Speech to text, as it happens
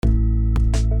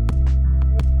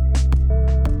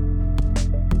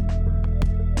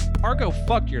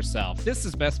fuck yourself. This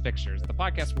is Best Pictures, the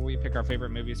podcast where we pick our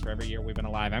favorite movies for every year we've been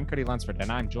alive. I'm Cody Lunsford, and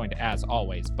I'm joined, as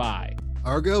always, by...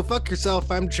 Argo, fuck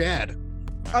yourself. I'm Chad.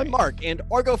 I'm Mark, and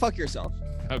Argo, fuck yourself.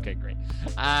 Okay, great.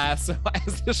 So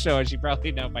as the show, as you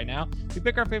probably know by now, we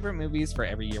pick our favorite movies for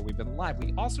every year we've been alive.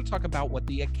 We also talk about what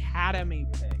the Academy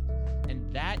picked,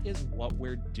 and that is what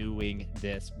we're doing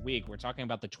this week. We're talking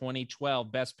about the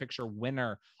 2012 Best Picture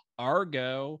winner,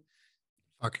 Argo.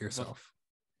 Fuck yourself.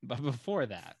 But before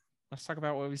that, let's talk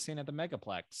about what we've seen at the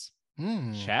Megaplex.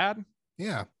 Chad?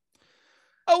 Yeah.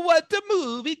 Oh, what the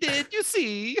movie did you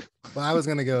see? Well, I was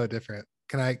going to go a different.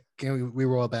 Can we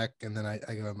roll back and then I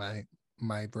go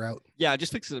my route? Yeah,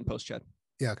 just fix it in post, Chad.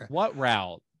 Yeah, okay. What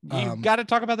route? You got to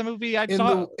talk about the movie.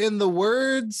 In the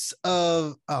words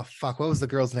of what was the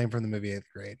girl's name from the movie 8th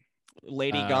grade?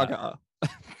 Lady Gaga.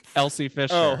 Elsie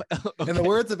Fisher. Oh, okay. In the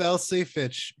words of Elsie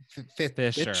Fisher.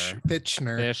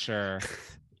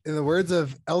 In the words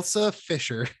of Elsa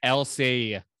Fisher.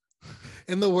 Elsie.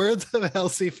 In the words of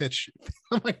Elsie Fisher.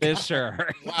 Oh my God.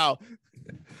 Fisher. Wow.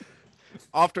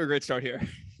 Off to a great start here.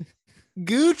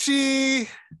 Gucci.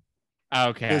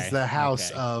 Okay. Is the house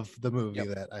of the movie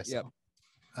that I saw.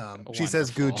 Yep. She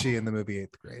says Gucci in the movie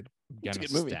 8th grade. I'm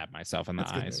gonna stab myself in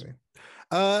the eyes.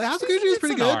 House of Gucci is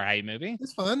pretty good. All right, movie.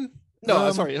 It's fun.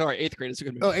 No, sorry, 8th grade is a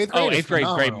good movie. Oh, 8th grade. 8th grade,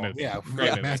 great movie. Yeah, great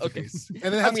movie. masterpiece. Okay.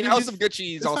 And then I mean, House of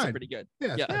Gucci is also pretty good.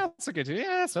 Yeah, it's a good.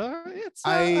 Yeah, so it's.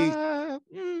 Okay.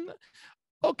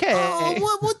 What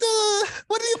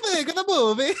do you think of the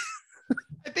movie?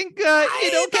 I think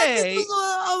it's okay.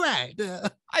 All right.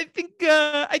 I think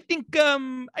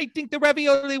the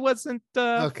ravioli wasn't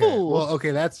okay. full. Well,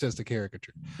 okay, that's just a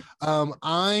caricature. Oh,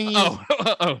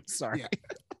 sorry. Yeah.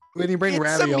 When you bring It's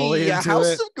ravioli into House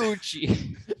it, of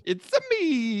Gucci. It's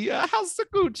me, House of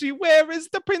Gucci. Where is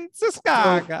the Princess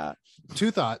Gaga?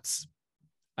 Two thoughts.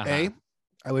 Uh-huh. A,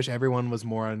 I wish everyone was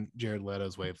more on Jared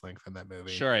Leto's wavelength in that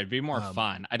movie. Sure, it'd be more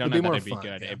fun. I don't it'd know be that it'd be more good.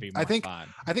 fun, yeah. It'd be more fun.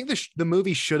 I think the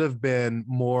movie should have been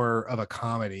more of a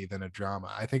comedy than a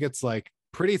drama. I think it's like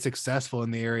pretty successful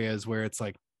in the areas where it's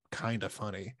like kind of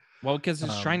funny. Well, because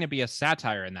it's trying to be a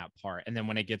satire in that part, and then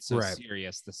when it gets so Right.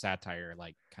 serious, the satire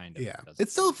like kind of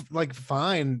It's still like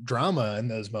fine drama in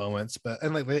those moments, but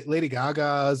and like Lady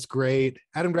Gaga is great.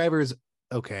 Adam Driver is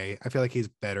okay. I feel like he's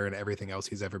better in everything else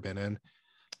he's ever been in.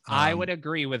 I would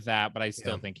agree with that, but I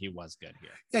still think he was good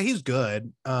here. Yeah, he's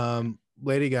good.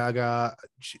 Lady Gaga,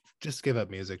 just give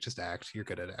up music, just act. You're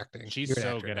good at acting. She's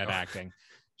so good at acting.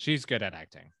 She's good at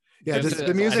acting. Yeah, Just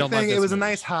the music thing, it was a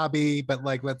movie. nice hobby, but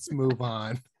like, let's move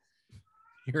on.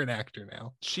 You're an actor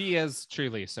now. She is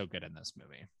truly so good in this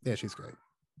movie. Yeah, she's great.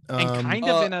 And kind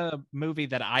of in a movie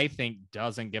that I think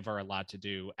doesn't give her a lot to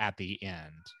do at the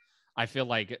end. I feel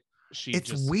like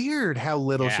it's weird how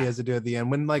little she has to do at the end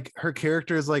when like her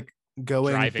character is like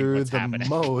going driving through what's the happening.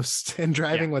 most and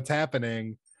driving what's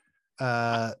happening.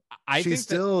 I she think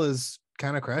still is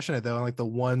kind of crushing it though. In like the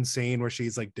one scene where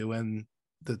she's like doing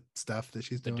the stuff that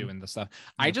she's doing the stuff. Yeah.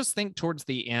 I just think towards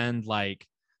the end, like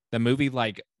the movie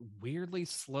like weirdly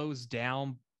slows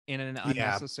down in an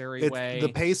unnecessary way. The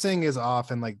pacing is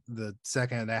off in like the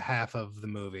second half of the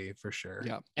movie for sure.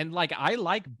 Yeah. And like I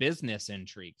like business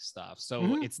intrigue stuff.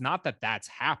 So it's not that that's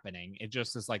happening. It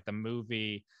just is like the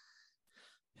movie,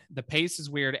 the pace is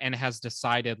weird and has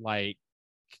decided like,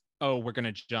 oh, we're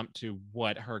going to jump to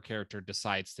what her character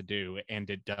decides to do. And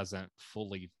it doesn't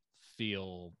fully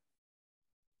feel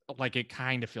like, it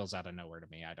kind of feels out of nowhere to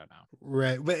me. I don't know.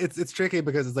 Right. But it's tricky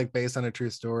because it's like based on a true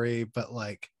story, but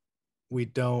like we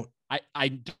don't. I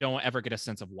don't ever get a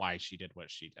sense of why she did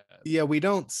what she did. Yeah, we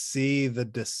don't see the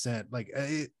descent. Like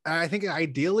I think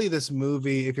ideally this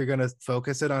movie, if you're going to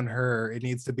focus it on her, it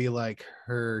needs to be like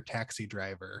her Taxi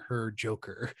Driver, her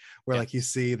Joker, where like you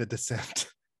see the descent.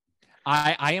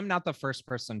 I am not the first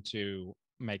person to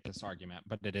make this argument,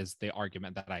 but it is the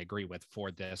argument that I agree with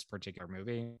for this particular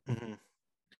movie. Mm-hmm.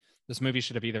 This movie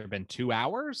should have either been 2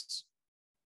 hours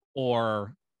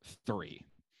or 3.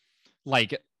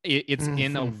 Like it's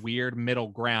in a weird middle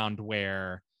ground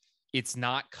where it's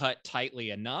not cut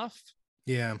tightly enough.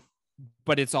 Yeah.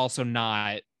 But it's also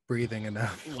not breathing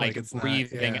enough. Like it's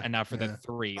breathing enough for the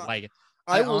 3. Like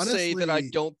I will say that I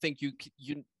don't think you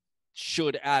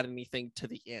should add anything to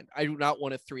the end. I do not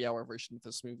want a 3-hour version of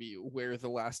this movie where the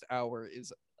last hour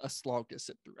is a slog to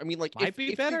sit through. I mean, like might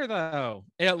be better though.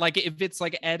 Yeah, like if it's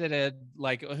like edited,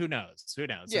 like who knows?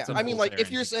 Yeah, I mean, like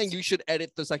if you're saying you should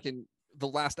edit the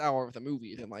last hour of the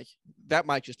movie, then like that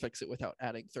might just fix it without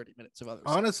adding 30 minutes of others.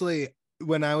 Honestly,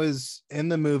 when I was in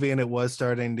the movie and it was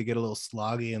starting to get a little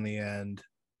sloggy in the end,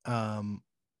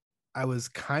 I was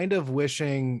kind of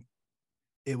wishing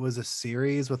it was a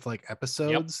series with like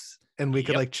episodes and we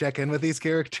could Yep. like check in with these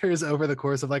characters over the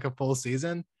course of like a full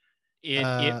season.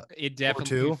 It definitely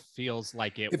two. feels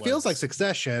like It feels like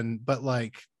Succession, but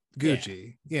like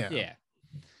Gucci. Yeah.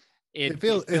 It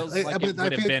feels- feels it- like but it I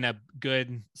would have feel- been a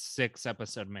good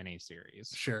 6-episode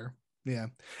miniseries. Sure. Yeah.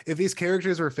 If these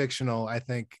characters were fictional, I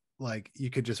think like you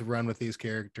could just run with these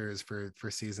characters for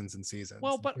seasons and seasons.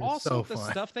 Well, but They're also so the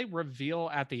fun. stuff they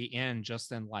reveal at the end,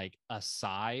 just in like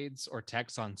asides or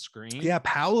text on screen. Yeah,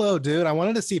 Paolo, dude. I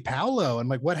wanted to see Paolo and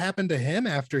like what happened to him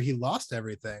after he lost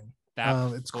everything.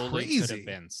 that it's fully could crazy. have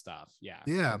been stuff. Yeah,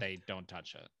 Yeah. They don't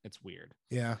touch it. It's weird.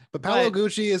 Yeah, but Paolo But-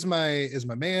 Gucci is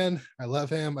my man. I love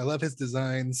him. I love his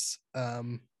designs.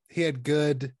 He had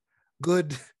good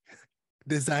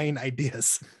design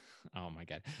ideas. Oh my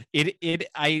god.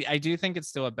 I do think it's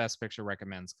still a best picture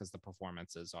recommends because the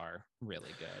performances are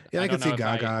really good. Yeah, I don't could see know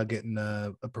if Gaga getting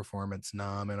a performance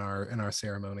nom in our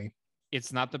ceremony.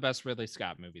 It's not the best Ridley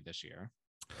Scott movie this year.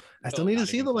 I still No, need to not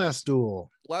see even The close. Last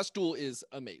Duel. Last Duel is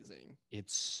amazing.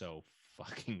 It's so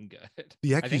fucking good.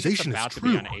 The I think it's accusation is about to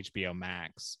true. be on HBO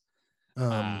Max.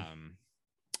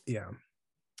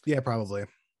 Yeah, probably.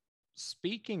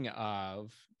 Speaking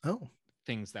of Oh,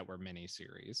 things that were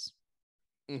miniseries,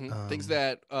 Things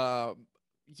that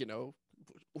you know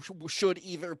should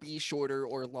either be shorter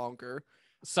or longer.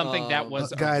 something that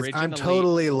was guys, I'm originally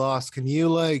totally lost. Can you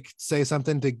like say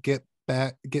something to get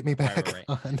me back right.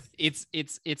 on?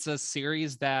 It's a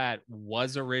series that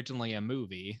was originally a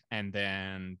movie and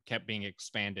then kept being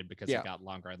expanded because Yeah. it got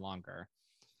longer and longer.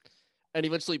 And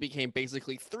eventually became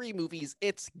basically 3 movies.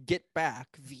 It's Get Back,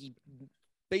 the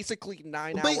basically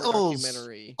 9-hour Beatles.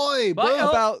 documentary Oi, But- bro,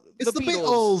 about it's the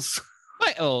Beatles.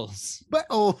 Beatles.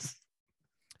 Beatles.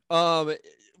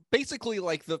 Basically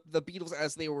like the Beatles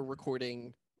as they were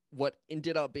recording what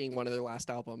ended up being one of their last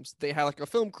albums. They had like a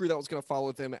film crew that was going to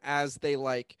follow them as they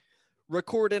like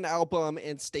record an album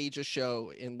and stage a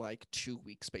show in like 2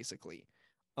 weeks basically.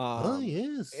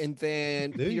 Yes. And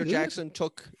then There Peter you go. Jackson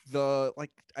took the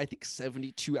like I think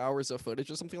 72 hours of footage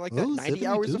or something like that, Oh, 90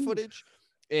 hours of 72. footage,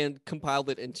 and compiled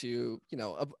it into, you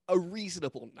know, a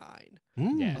reasonable 9.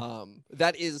 Yeah.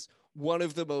 That is one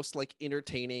of the most like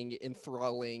entertaining,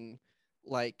 enthralling,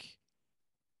 like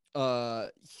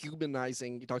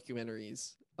humanizing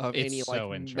documentaries of It's any so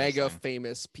like mega interesting.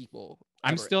 famous people.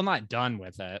 I'm ever. still not done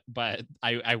with it, but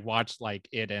I watched like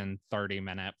it in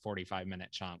 30-minute,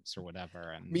 45-minute chunks or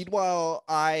whatever. And Meanwhile,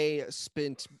 I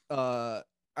spent I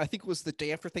think it was the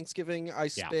day after Thanksgiving. I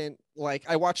Yeah. spent like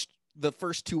I watched the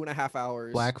first 2.5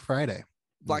 hours. Black Friday.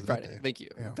 Black was that Friday. day. Thank you.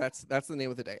 Yeah. That's the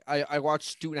name of the day. I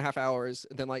watched 2.5 hours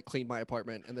and then like cleaned my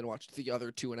apartment and then watched the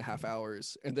other 2.5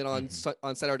 hours. And then on Mhm.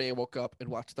 on Saturday I woke up and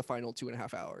watched the final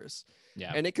 2.5 hours.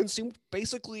 yeah, And it consumed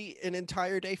basically an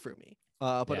entire day for me.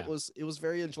 But Yeah. it was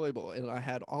very enjoyable and I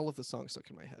had all of the songs stuck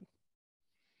in my head.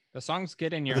 the songs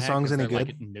get in your the head songs 'cause any they're like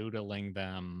good? noodling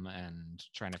them and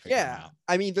trying to figure them Yeah. out.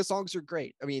 I mean the songs are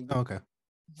great. I mean Okay.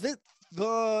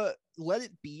 the Let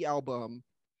It Be album,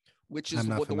 which is I'm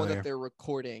not the one familiar. that they're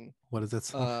recording. What is it?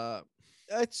 Idiot.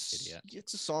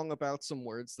 It's a song about some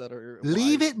words that are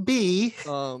Leave live. it be.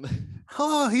 Um,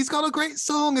 Oh, he's got a great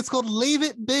song. It's called Leave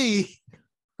It Be.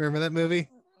 Remember that movie?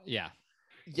 Yeah,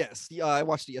 yes, yeah, I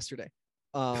watched it yesterday.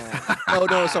 Oh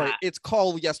no, sorry, it's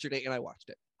called Yesterday, and I watched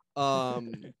it.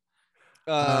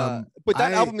 But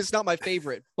that I- album is not my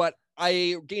favorite. But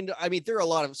I gained. I mean, there are a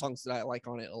lot of songs that I like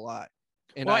on it a lot.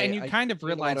 And well, I, and you I kind of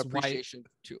gained a lot realize of why appreciation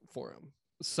for him.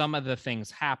 some of the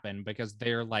things happen because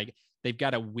they're like they've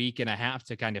got a week and a half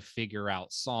to kind of figure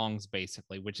out songs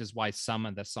basically, which is why some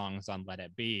of the songs on Let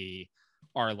It Be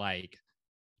are like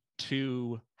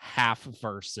 2 half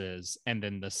verses and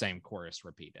then the same chorus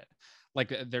repeated.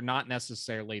 Like they're not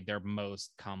necessarily their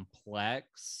most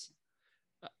complex,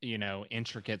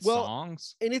 intricate Well,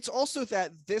 songs. And it's also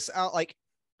that this out like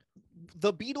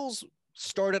the Beatles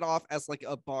started off as like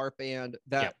a bar band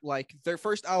that Yep. like their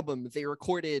first album they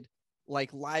recorded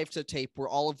like live to tape where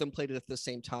all of them played it at the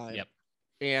same time. Yep.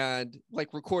 And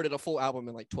like recorded a full album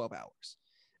in like 12 hours.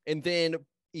 And then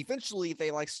eventually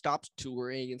they like stopped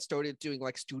touring and started doing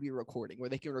like studio recording where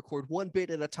they can record one bit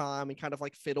at a time and kind of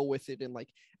like fiddle with it and like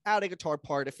add a guitar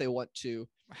part if they want to.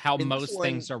 How in this most one-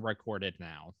 things are recorded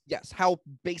now. Yes, how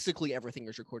basically everything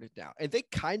is recorded now. And they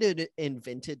kind of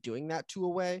invented doing that to a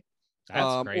way.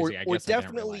 That's crazy. I Or guess I didn't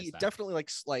definitely realize that. definitely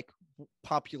like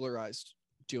popularized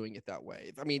doing it that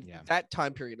way. I mean, Yeah. that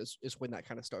time period is when that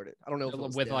kind of started. I don't know if it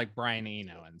was with then. like Brian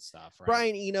Eno and stuff, right?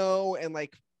 Brian Eno and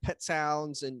like Pet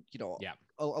Sounds and Yeah.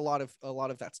 a lot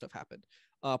of that stuff happened.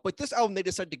 But this album they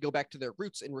decided to go back to their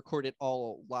roots and record it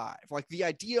all live. Like the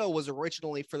idea was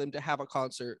originally for them to have a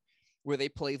concert where they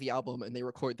play the album and they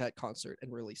record that concert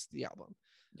and release the album.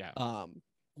 Yeah.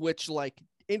 which like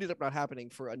ended up not happening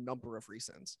for a number of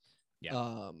reasons.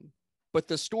 Yeah. But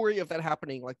the story of that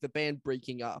happening, like the band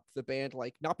breaking up, the band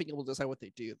like not being able to decide what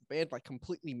they do, the band like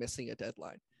completely missing a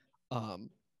deadline,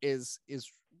 is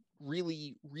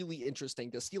really, really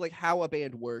interesting to see like how a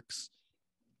band works,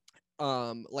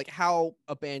 like how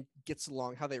a band gets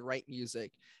along, how they write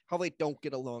music, how they don't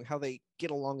get along, how they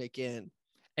get along again.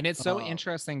 And it's so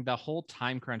interesting. The whole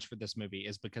time crunch for this movie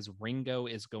is because Ringo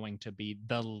is going to be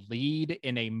the lead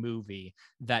in a movie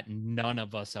that none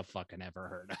of us have fucking ever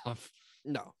heard of.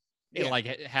 No. Like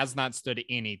it has not stood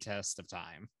any test of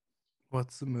time.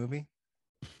 What's the movie?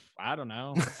 I don't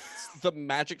know. The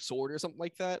Magic Sword or something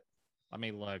like that. Let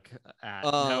me look at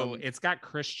no, it's got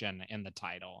Christian in the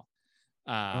title.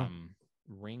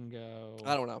 Ringo.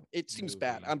 I don't know. It seems movie.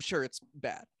 bad. I'm sure it's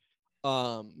bad.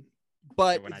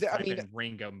 But when I mean,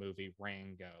 Ringo movie,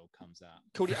 Rango comes out.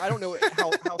 Cody, I don't know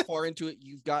how far into it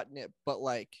you've gotten it, but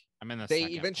like I'm in the they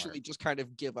eventually just kind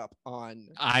of give up on.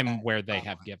 I'm where they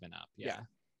have given up. Yeah.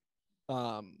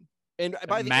 And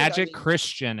by the Magic end, I mean,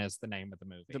 Christian is the name of the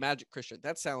movie. The Magic Christian.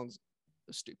 That sounds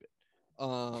stupid.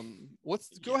 Go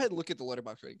ahead and look at the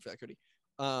letterbox rating for that, Cody.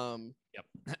 Yep.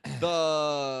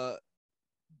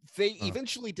 They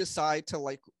eventually decide to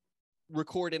like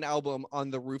record an album on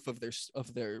the roof of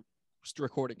their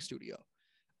recording studio,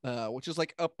 which is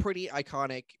like a pretty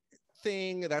iconic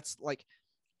thing. That's like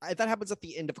that happens at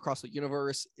the end of Across the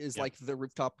Universe. Is like the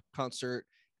rooftop concert.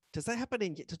 Does that happen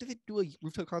did they do a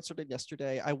rooftop concert in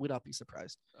Yesterday? I would not be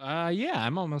surprised. Yeah,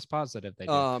 I'm almost positive they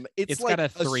did. It's like got a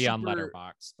 3 on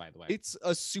Letterboxd, by the way. It's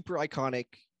a super iconic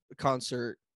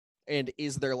concert and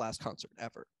is their last concert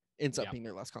ever. Ends up being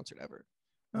their last concert ever.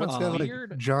 What's weird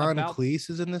like John Cleese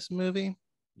is in this movie?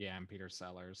 Yeah, and Peter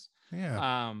Sellers.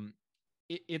 Yeah.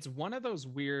 It's one of those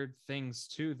weird things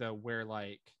too, though, where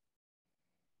like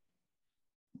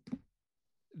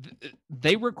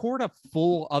they record a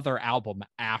full other album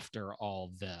after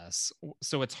all this,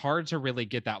 so it's hard to really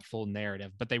get that full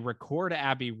narrative, but they record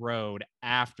Abbey Road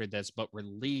after this but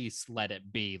release Let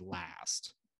It Be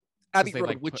last. Abbey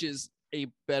Road, which is a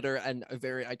better and a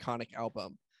very iconic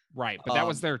album, right? But that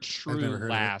was their true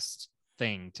last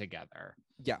thing together,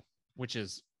 which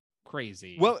is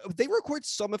crazy. Well, they record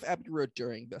some of Abbey Road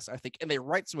during this, I think, and they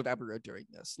write some of Abbey Road during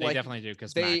this. They definitely do,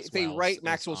 because they write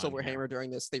Maxwell Silverhammer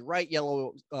during this. They write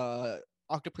Yellow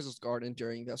Octopus's Garden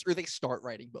during this, or they start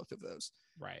writing both of those.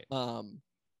 Right.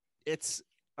 It's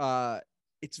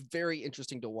very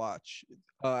interesting to watch,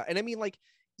 and I mean, like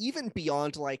even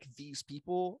beyond like these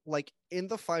people, like in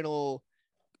the final,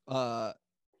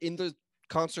 in the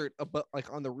concert, about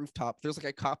like on the rooftop, there's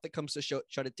like a cop that comes to shut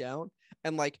it down,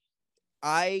 and like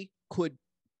I could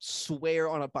swear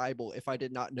on a Bible if I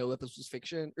did not know that this was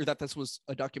fiction or that this was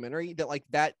a documentary, that like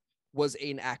that was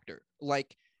an actor,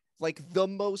 like the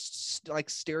most like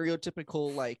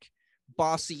stereotypical like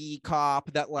bossy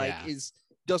cop that like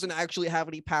doesn't actually have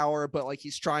any power, but like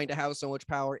he's trying to have so much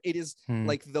power. It is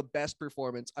like the best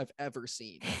performance I've ever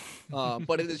seen.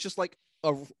 But it is just like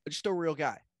a real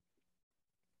guy.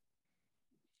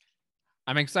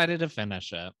 I'm excited to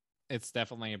finish it. It's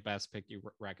definitely a best pick you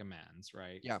recommends,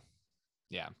 right?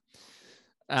 Yeah.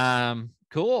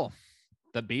 Cool.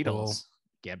 The Beatles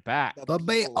get back. The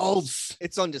Beatles.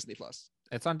 It's on Disney Plus.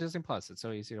 It's on Disney Plus. It's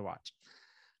so easy to watch.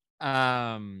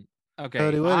 Okay.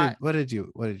 Cody, what did you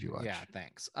watch? Yeah,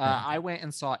 thanks. I went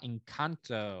and saw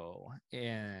Encanto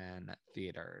in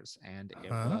theaters, and it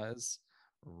was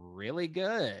really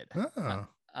good.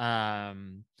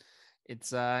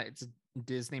 It's a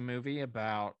Disney movie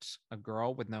about a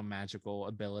girl with no magical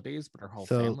abilities, but her whole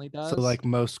family does. So like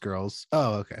most girls.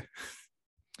 Oh, okay.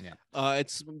 Yeah.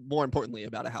 It's more importantly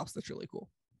about a house that's really cool.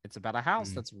 It's about a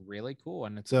house that's really cool,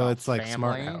 and it's like family.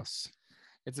 Smart House.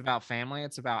 It's about family.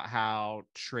 It's about how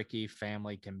tricky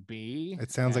family can be.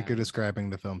 It sounds like you're describing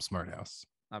the film Smart House.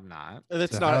 I'm not.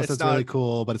 It's not. It's really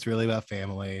cool, but it's really about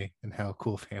family and how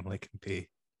cool family can be.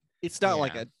 It's not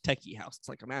like a techie house. It's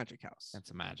like a magic house. It's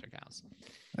a magic house.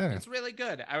 Right. It's really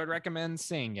good. I would recommend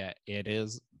seeing it. It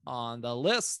is on the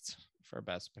list for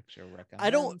Best Picture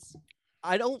recommends.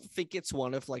 I don't think it's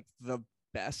one of like the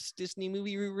best Disney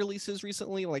movie releases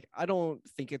recently. Like I don't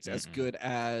think it's as good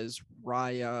as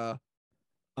Raya.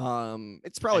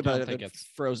 It's probably better than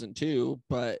Frozen 2,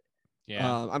 but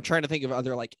I'm trying to think of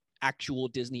other like actual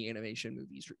Disney animation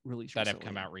movies released that have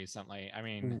come out recently. I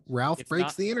mean, Ralph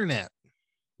Breaks the Internet.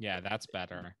 Yeah, that's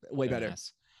better. Way better.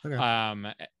 This. Okay.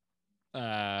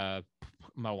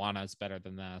 Moana is better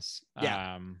than this.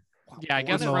 Yeah. I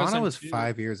guess Moana was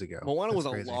 5 years ago. Moana was a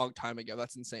long time ago.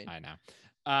 That's insane. I know.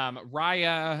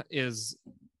 Raya is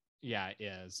Yeah, it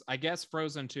is. I guess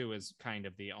Frozen 2 is kind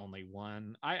of the only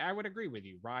one. I would agree with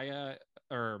you. Raya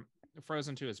or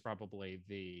Frozen 2 is probably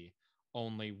the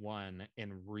only one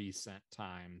in recent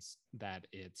times that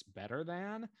it's better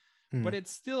than, but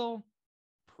it's still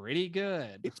pretty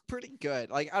good. It's pretty good.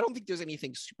 Like, I don't think there's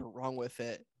anything super wrong with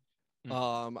it.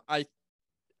 I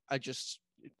just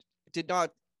it did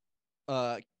not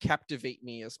captivate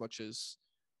me as much as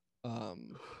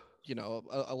you know,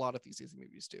 a lot of these Disney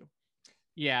movies do.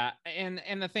 Yeah,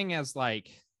 and the thing is, like,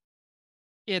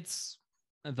 it's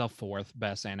the fourth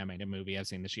best animated movie I've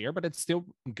seen this year, but it's still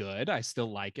good. I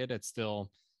still like it. It's still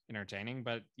entertaining,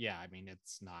 but yeah, I mean,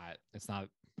 it's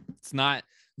not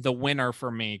the winner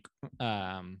for me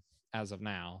as of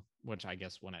now, which I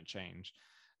guess wouldn't change.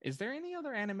 Is there any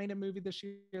other animated movie this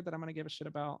year that I'm gonna give a shit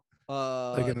about?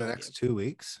 Like in the next 2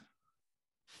 weeks?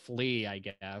 Flea, I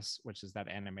guess, which is that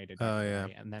animated. Oh yeah,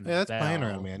 and then that's Belle. playing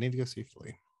around me. I need to go see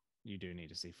Flea. You do need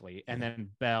to see Flea, and then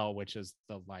Belle, which is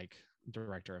the like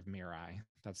director of Mirai.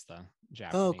 That's the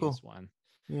Japanese one.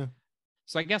 Yeah.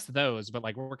 So I guess those, but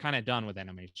like we're kind of done with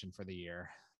animation for the year,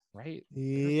 right?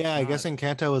 Yeah, I guess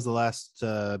Encanto was the last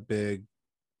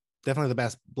definitely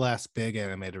the last big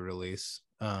animated release.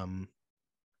 I'm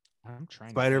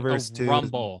trying. Spider-Verse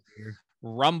 2.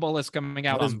 Rumble is coming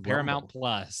out on Paramount Rumble?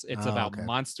 Plus. It's about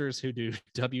monsters who do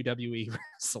WWE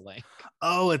wrestling.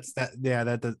 Oh, it's that. Yeah,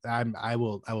 that does. I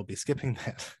will be skipping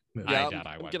that movie. Yeah, I doubt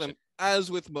I watch it.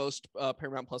 As with most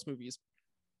Paramount Plus movies,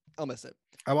 I'll miss it.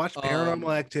 I watched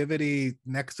Paranormal Activity: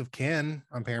 Next of Kin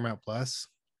on Paramount Plus.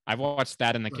 I've watched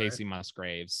that in the Casey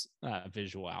Musgraves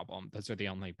visual album. Those are the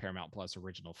only Paramount Plus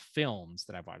original films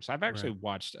that I've watched. I've actually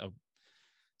watched a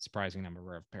surprising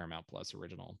number of Paramount Plus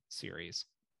original series.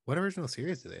 What original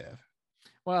series do they have?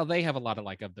 Well, they have a lot of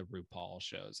like of the RuPaul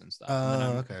shows and stuff.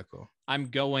 Okay, cool. I'm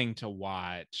going to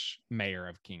watch Mayor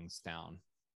of Kingstown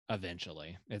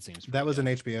eventually. It seems that was an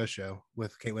HBO show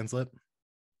with Kate Winslet.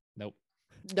 Nope.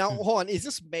 Now hold on, is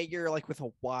this Mayor like with a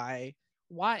Y?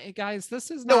 Why, guys? This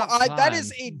is no. Not that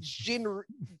is a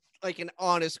like an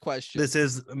honest question. This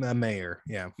is a mayor.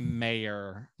 Yeah,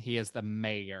 mayor. He is the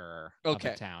mayor of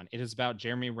the town. It is about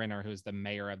Jeremy Renner, who's the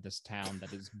mayor of this town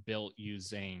that is built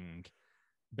using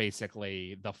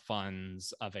basically the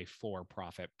funds of a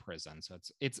for-profit prison. So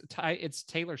it's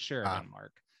Taylor Sheridan,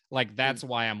 Mark. Like that's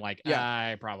why I'm like,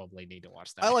 I probably need to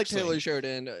watch that. I like Taylor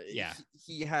Sheridan. Yeah,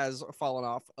 he has fallen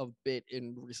off a bit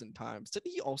in recent times. Did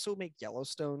he also make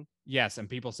Yellowstone? Yes, and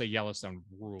people say Yellowstone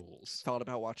rules. Thought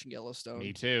about watching Yellowstone.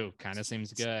 Me too. Kind of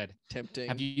seems good. Tempting.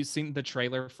 Have you seen the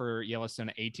trailer for Yellowstone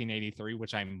 1883,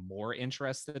 which I'm more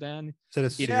interested in? Is it a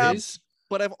series?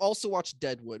 But I've also watched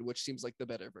Deadwood, which seems like the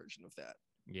better version of that.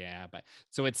 Yeah, but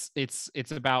so it's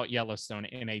about Yellowstone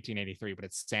in 1883, but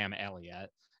it's Sam Elliott.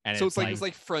 And so it's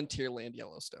like Frontierland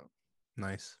Yellowstone.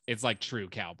 Nice. It's like true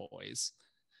cowboys.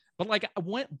 But like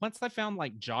once I found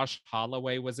like Josh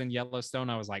Holloway was in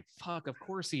Yellowstone, I was like, fuck, of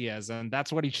course he is. And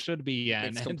that's what he should be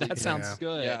in. And that sounds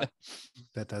good. Yeah.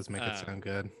 That does make it sound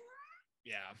good.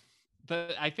 Yeah.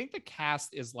 I think the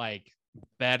cast is like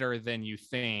better than you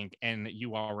think. And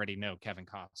you already know Kevin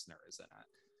Costner is in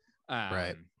it.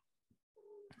 Right.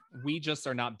 We just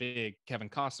are not big Kevin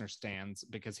Costner stans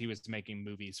because he was making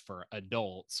movies for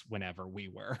adults whenever we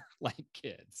were like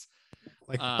kids.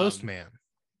 Like The Postman.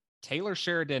 Taylor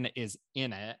Sheridan is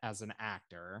in it as an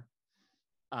actor.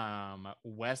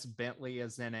 Wes Bentley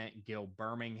is in it. Gil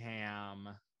Birmingham,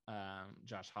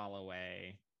 Josh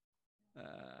Holloway,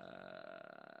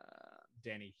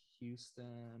 Danny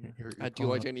Houston. I do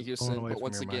like Danny Houston, but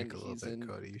once again, he's in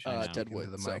Deadwood.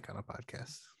 The mic on a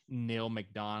podcast. Neil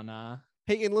McDonough.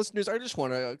 Hey, and listeners, I just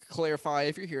want to clarify,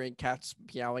 if you're hearing cats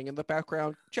meowing in the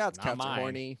background, Chad's cats are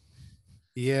horny.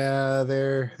 Yeah,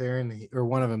 they're in heat, or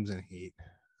one of them's in heat.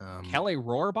 Kelly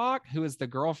Rohrbach, who is the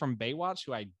girl from Baywatch,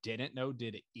 who I didn't know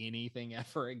did anything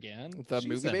ever again. The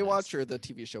movie Baywatch or the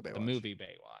TV show Baywatch? The movie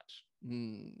Baywatch.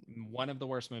 One of the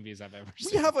worst movies I've ever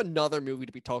seen. We have another movie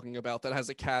to be talking about that has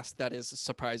a cast that is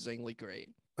surprisingly great.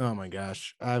 Oh my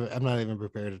gosh. I'm not even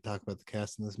prepared to talk about the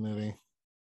cast in this movie.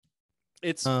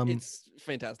 It's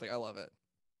fantastic. I love it.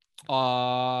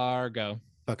 Argo.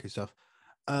 Fuck yourself.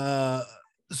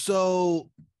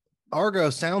 So Argo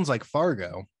sounds like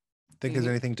Fargo. Think there's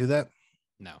anything to that?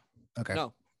 No. Okay.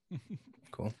 No.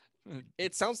 Cool.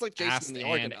 It sounds like Jason Asked and the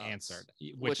and Argonauts, answered,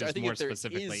 which is I think more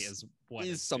specifically is what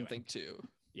is something doing. too.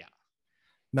 Yeah.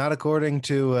 Not according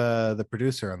to the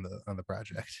producer on the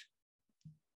project.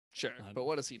 Sure, but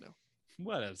what does he know?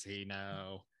 What does he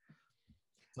know?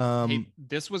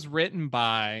 This was written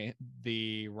by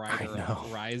the writer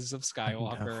of Rise of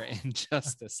Skywalker and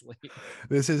Justice League.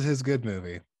 This is his good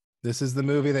movie. This is the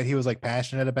movie that he was like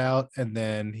passionate about, and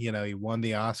then he won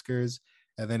the Oscars,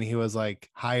 and then he was like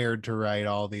hired to write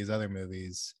all these other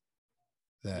movies.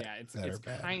 It's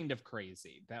kind of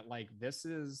crazy that like this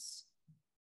is.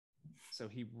 So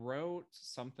he wrote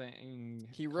something.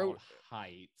 He wrote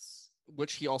Heights,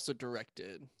 which he also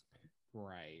directed.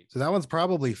 Right. So that one's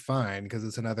probably fine because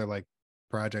it's another like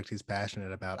project he's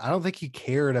passionate about. I don't think he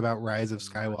cared about Rise of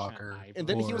Skywalker. And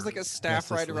then he was like a staff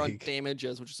Justice writer on League.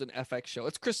 Damages, which is an FX show.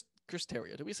 It's Chris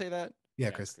Terrio. Did we say that? Yeah,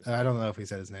 Chris. I don't know if he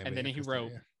said his name. And then he Chris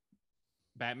wrote Terrio.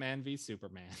 Batman v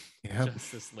Superman, Yep.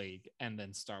 Justice League, and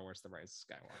then Star Wars: The Rise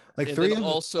of Skywalker. Like And three then of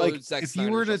also like, Zack if you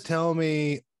Snyder's were to Justice tell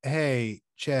me, hey,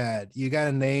 Chad, you got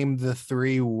to name the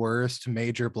 3 worst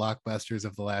major blockbusters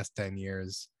of the last 10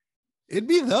 years, it'd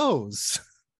be those.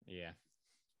 Yeah.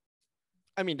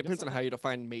 I mean, depends on how you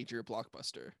define major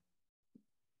blockbuster.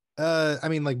 I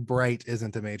mean, like Bright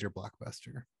isn't a major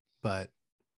blockbuster, but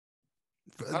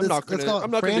I'm not gonna do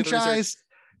the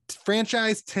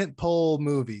franchise tentpole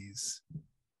movies.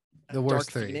 The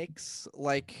worst Dark 3. Phoenix,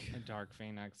 like Dark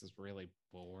Phoenix is really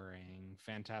boring.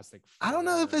 Fantastic I don't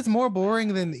know if it's more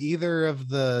boring than either of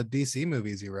the DC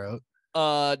movies he wrote.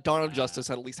 Dawn of Justice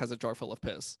at least has a jar full of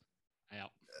piss. Yeah.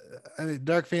 I mean,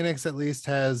 Dark Phoenix at least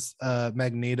has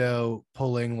Magneto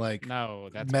pulling like No,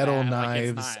 that's metal bad. Like,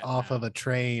 it's knives not- off no. of a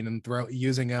train and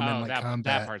using them in like that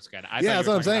combat. part's good. Yeah, that's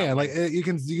what I'm saying. Like you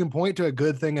can point to a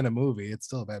good thing in a movie. It's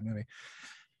still a bad movie.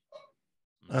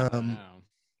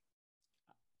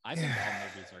 I think all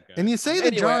movies are good. And you say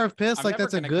the jar of piss I'm like never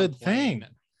that's a gonna good complain. thing.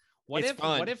 What It's if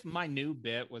fun. what if my new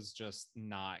bit was just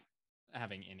not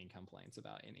having any complaints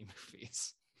about any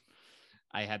movies?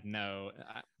 I had no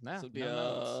This would be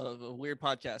no notes. a weird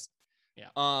podcast. Yeah.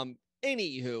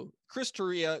 Anywho, Chris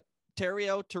Terrio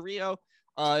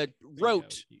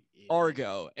wrote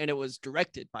Argo, and it was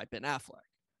directed by Ben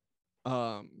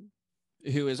Affleck,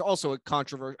 who is also a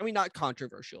controversial. I mean, not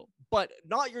controversial, but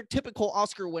not your typical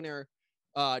Oscar winner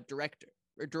director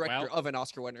or director Well- of an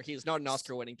Oscar winner. He is not an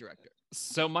Oscar-winning director.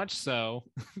 So much so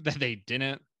that they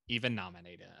didn't even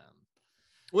nominate him.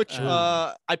 Which Ooh.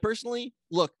 I personally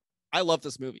look. I love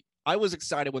this movie. I was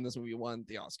excited when this movie won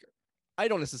the Oscar. I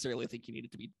don't necessarily think he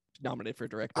needed to be nominated for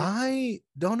director. I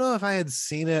don't know if I had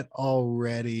seen it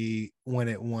already when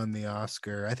it won the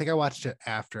Oscar. I think I watched it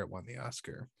after it won the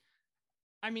Oscar.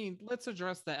 I mean, let's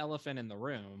address the elephant in the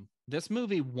room. This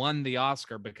movie won the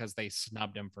Oscar because they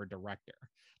snubbed him for director.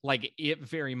 Like, it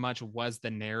very much was the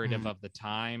narrative of the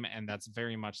time, and that's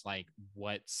very much like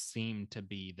what seemed to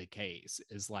be the case,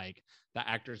 is like the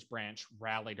actors branch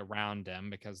rallied around him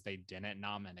because they didn't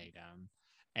nominate him.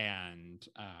 And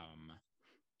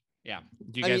yeah,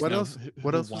 do you guys what know else- who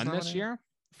what else was won this nominated? year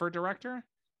for director?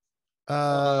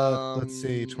 Let's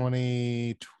see,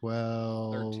 13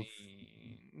 2012. 13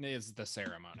 is the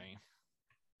ceremony.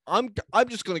 I'm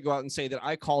just gonna go out and say that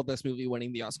I called this movie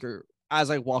winning the Oscar as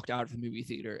I walked out of the movie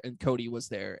theater, and Cody was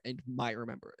there and might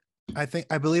remember it.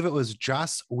 I believe it was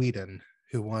Joss Whedon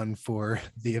who won for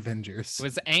the Avengers. It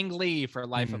was Ang Lee for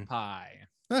Life of Mhm. Pi.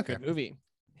 Okay. Good movie.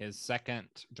 His second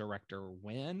director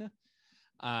win.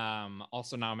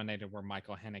 Also nominated were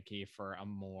Michael Haneke for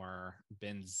Amour,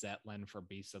 Ben Zetlin for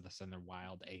Beasts of the Southern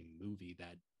Wild, a movie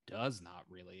that does not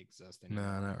really exist anymore.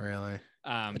 No, not really.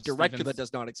 A director Steven- that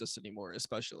does not exist anymore,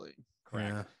 especially.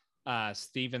 correct.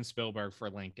 Steven Spielberg for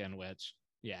Lincoln, which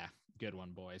good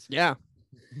one, boys. Yeah.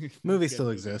 Movie Good still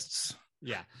movie. exists.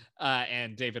 Yeah.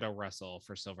 And David O. Russell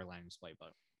for Silver Linings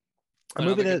Playbook. A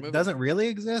movie Another good that movie. doesn't really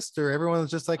exist, or everyone's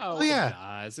just like, oh, it yeah,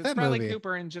 does. It's that Bradley movie.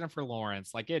 Cooper and Jennifer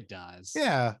Lawrence. Like, it does.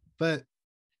 yeah, but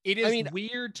It is mean-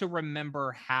 weird to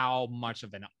remember how much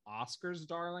of an Oscars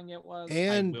darling it was.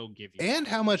 And- I will give you and that.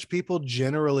 how much people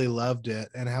generally loved it,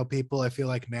 and how people I feel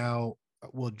like now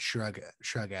would shrug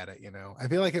at it. I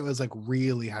feel like it was like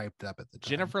really hyped up at the time.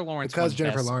 Jennifer Lawrence because won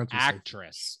Jennifer Best Lawrence was so-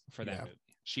 actress for that Yeah. movie.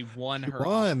 She won She her. won,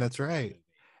 Oscar that's for that right. movie.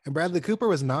 and Bradley Cooper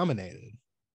was nominated.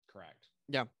 Correct.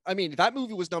 Yeah. I mean, that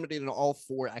movie was nominated in all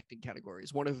 4 acting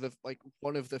categories. One of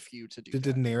the few to do Did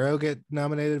that. De Niro get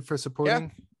nominated for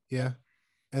supporting? Yeah.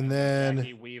 And then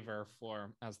Jackie Weaver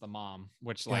as the mom,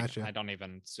 which Gotcha. I don't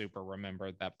even super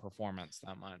remember that performance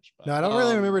that much. But no, I don't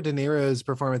really Um, remember De Niro's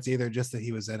performance either, just that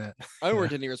he was in it. I remember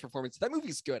De Niro's performance. That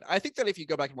movie's good. I think that if you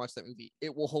go back and watch that movie,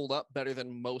 it will hold up better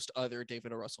than most other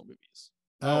David O. Russell movies.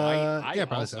 I yeah,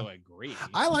 probably also so. agree.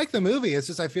 I like the movie. It's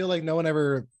just I feel like no one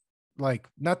ever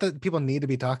not that people need to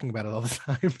be talking about it all the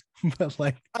time, but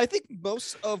like I think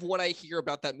most of what I hear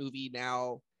about that movie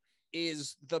now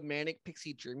is the manic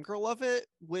pixie dream girl of it,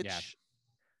 which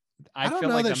I don't feel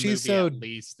know like that the she's movie so at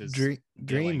least is dreamy.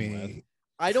 dealing with.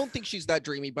 I don't think she's that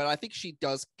dreamy, but I think she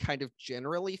does kind of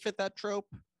generally fit that trope.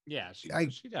 Yeah, she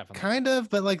definitely kind of,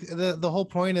 but like the whole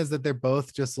point is that they're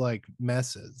both just like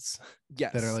messes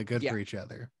Yes. that are like good yeah. for each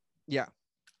other. Yeah.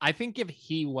 I think if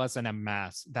he wasn't a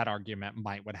mess, that argument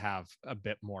would have a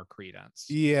bit more credence.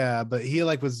 Yeah, but he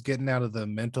like was getting out of the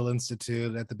mental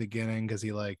institute at the beginning because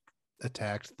he like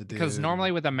attacked the dude. Because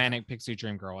normally with a manic pixie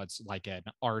dream girl, it's like an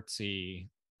artsy,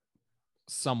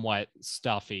 somewhat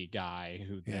stuffy guy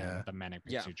who then the manic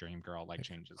pixie dream girl like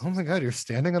changes. Oh my god, you're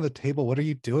standing on the table. What are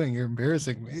you doing? You're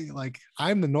embarrassing me. Like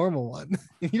I'm the normal one.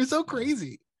 You're so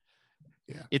crazy.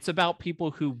 Yeah. It's about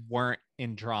people who weren't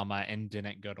in drama and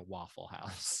didn't go to Waffle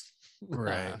House.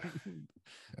 Right.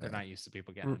 They're not used to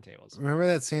people getting on tables. Remember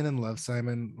that scene in Love,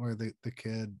 Simon, where the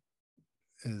kid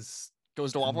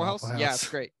goes to Waffle House? Yeah, it's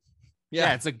great.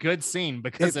 Yeah, it's a good scene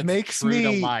because it it's makes true me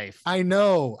to life. I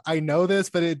know this,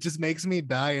 but it just makes me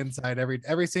die inside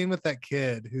every scene with that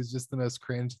kid who's just the most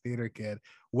cringe theater kid.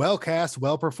 Well cast,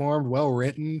 well performed, well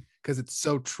written because it's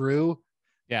so true.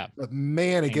 Yeah, but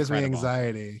man, it gives me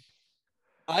anxiety.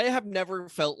 I have never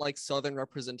felt like Southern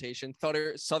representation,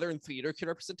 Southern theater kid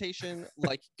representation,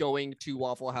 like going to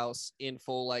Waffle House in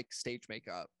full like stage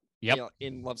makeup. Yep. You know,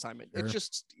 in Love, Simon. Sure.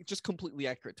 It's just completely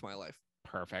accurate to my life.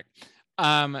 Perfect.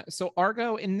 So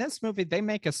Argo in this movie, they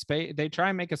try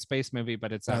and make a space movie,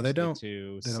 but it's they don't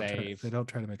save. They don't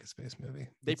try to make a space movie.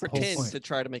 They pretend to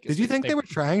try to make. Did you think they were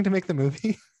trying to make the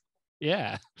movie?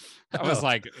 Yeah, I was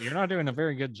like, you're not doing a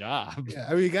very good job. Yeah,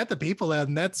 I mean, you got the people out,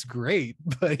 and that's great,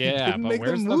 but yeah, you didn't make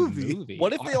where's the movie.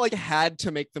 What if they like had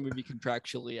to make the movie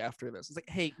contractually after this? It's like,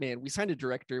 hey man, we signed a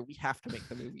director, we have to make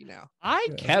the movie now. I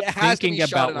kept thinking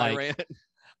about like.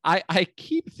 I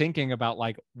keep thinking about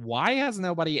like, why has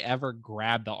nobody ever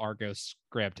grabbed the Argo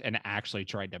script and actually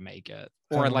tried to make it,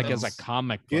 or like as a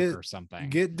comic book or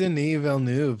something? Get Denis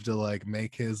Villeneuve to like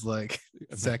make his like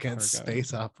second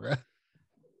space opera.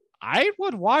 I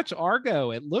would watch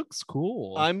Argo. It looks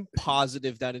cool. I'm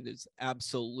positive that it is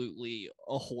absolutely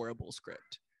a horrible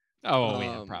script. Oh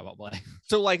yeah, probably.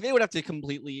 So like they would have to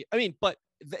completely. I mean, but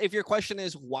if your question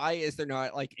is why is there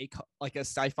not like a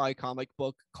sci-fi comic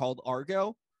book called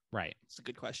Argo? Right. It's a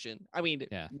good question. I mean,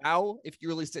 yeah. Now, if you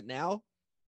released it now,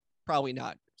 probably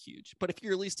not huge. But if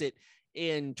you released it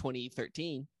in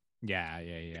 2013,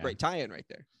 yeah. Great tie-in right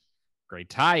there. Great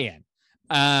tie-in.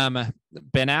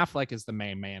 Ben Affleck is the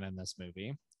main man in this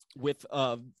movie with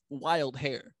wild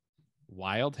hair.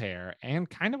 Wild hair and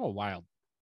kind of a wild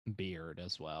beard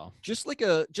as well. Just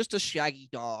a shaggy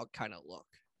dog kind of look.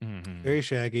 Mm-hmm. Very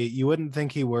shaggy. You wouldn't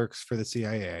think he works for the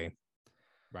CIA.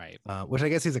 Right. Which I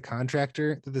guess he's a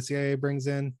contractor that the CIA brings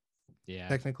in. Yeah.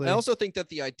 Technically. I also think that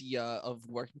the idea of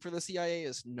working for the CIA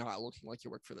is not looking like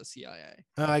you work for the CIA.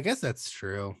 I guess that's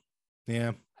true.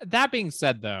 Yeah. That being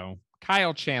said, though,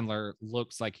 Kyle Chandler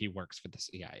looks like he works for the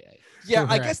CIA. Yeah,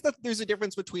 I guess that there's a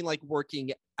difference between like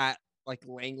working at like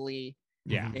Langley,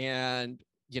 yeah, and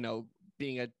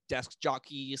being a desk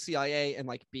jockey CIA and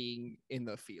like being in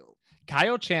the field.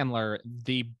 Kyle Chandler,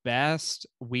 the best.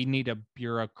 We need a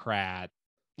bureaucrat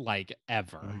like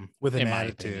ever with an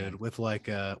attitude, with like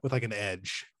an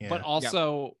edge, but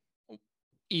also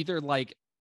either like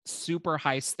super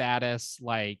high status,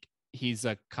 like he's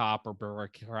a cop or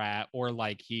bureaucrat, or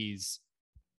like he's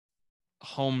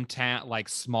hometown, like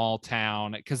small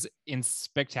town. Because in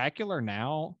Spectacular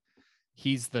Now,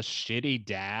 he's the shitty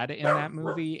dad in that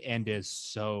movie and is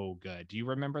so good. Do you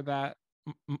remember that,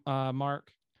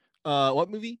 Mark? What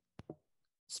movie?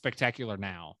 Spectacular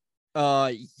Now.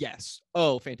 Yes.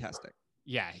 Oh, fantastic.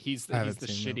 Yeah, he's the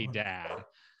shitty dad.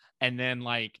 And then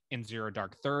like in Zero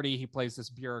Dark 30, he plays this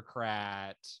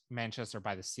bureaucrat. Manchester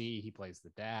by the Sea, he plays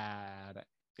the dad.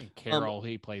 In Carol,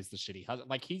 he plays the shitty husband.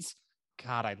 Like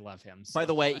God, I love him. By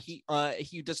the way,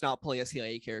 he does not play a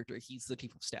CIA character. He's the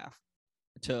chief of staff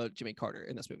to Jimmy Carter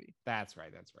in this movie. That's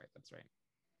right.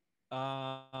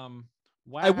 Wow.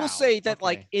 I will say that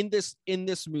like in this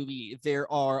movie,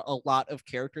 there are a lot of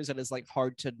characters that is like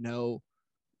hard to know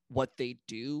what they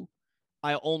do.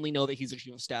 I only know that he's a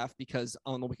chief of staff because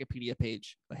on the Wikipedia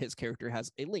page, his character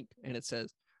has a link and it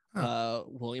says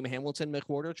William Hamilton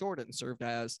McWhorter Jordan served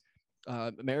as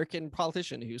American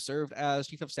politician who served as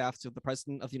chief of staff to the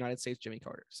president of the United States, Jimmy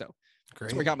Carter. So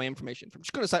that's where I got my information from.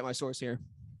 Just going to cite my source here.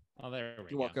 Oh, there we go.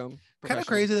 You're welcome. Kind of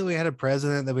crazy that we had a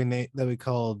president that we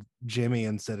called Jimmy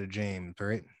instead of James,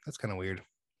 right? That's kind of weird.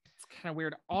 It's kind of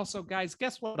weird. Also, guys,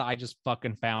 guess what I just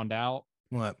fucking found out?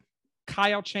 What?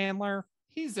 Kyle Chandler,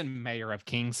 he's in Mayor of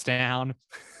Kingstown.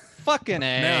 Fucking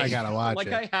A. Now I gotta watch it.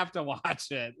 it. I have to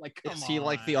watch it. Like, come is he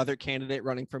like the other candidate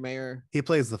running for mayor? He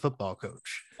plays the football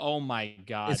coach. Oh my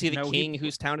God. Is he the king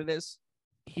whose town it is?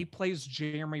 He plays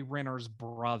Jeremy Renner's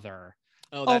brother.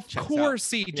 Oh, that Of checks out. course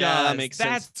he does. Yeah, that makes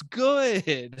sense. That's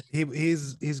good.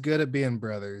 He's good at being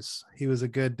brothers. He was a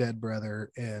good dead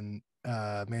brother in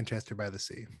Manchester by the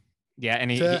Sea. Yeah,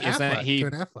 and he To isn't Affleck, he to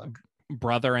an Affleck.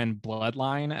 brother and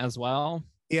bloodline as well.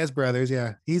 He has brothers,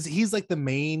 yeah. He's like the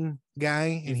main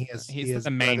guy, and He's he has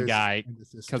the main brothers guy and a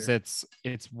sister. because it's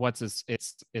what's his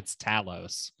it's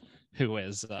Talos who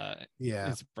is yeah.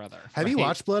 his brother. Have you right?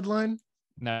 watched Bloodline?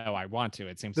 No, I want to.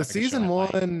 It seems The like a show season I'd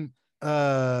like.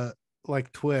 one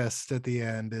like twist at the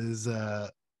end is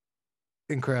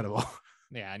incredible.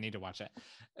 Yeah, I need to watch it.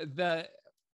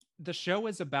 The show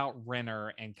is about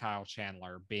Renner and Kyle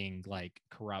Chandler being like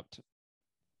corrupt.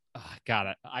 Got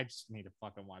it. I just need to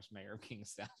fucking watch Mayor of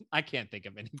Kingstown. I can't think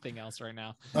of anything else right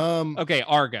now. Okay,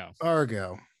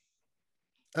 Argo.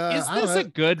 Is this a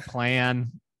good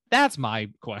plan? That's my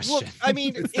question. Look, I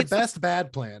mean, it's the best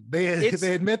bad plan. They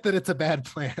admit that it's a bad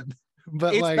plan,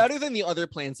 but it's like, better than the other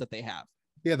plans that they have.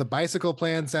 Yeah, the bicycle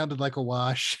plan sounded like a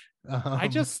wash.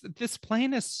 This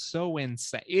plan is so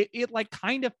insane. It like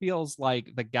kind of feels like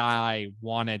the guy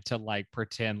wanted to like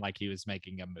pretend like he was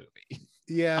making a movie.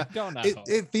 Yeah, I don't know.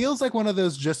 It feels like one of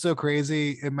those just so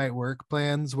crazy it might work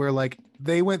plans where like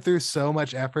they went through so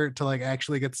much effort to like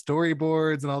actually get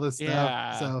storyboards and all this stuff.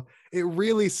 Yeah. So it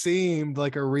really seemed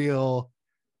like a real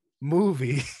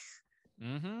movie.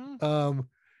 Mm-hmm.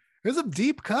 It was a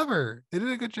deep cover. They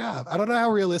did a good job. I don't know how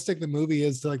realistic the movie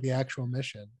is to like the actual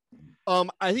mission.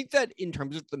 I think that in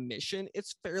terms of the mission,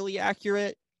 it's fairly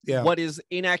accurate. Yeah. What is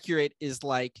inaccurate is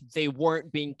like they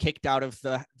weren't being kicked out of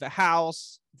the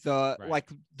house. Like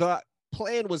the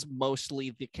plan was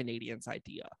mostly the Canadians'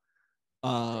 idea.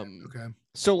 Okay.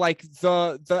 So like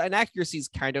the inaccuracies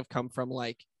kind of come from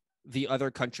like the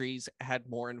other countries had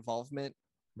more involvement.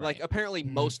 Right. Like apparently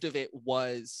Mhm. most of it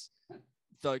was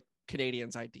the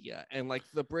Canadians' idea, and like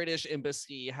the British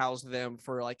embassy housed them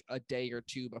for like a day or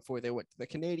two before they went to the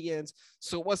Canadians.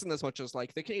 So it wasn't as much as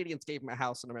like the Canadians gave them a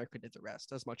house and America did the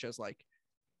rest, as much as like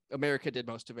America did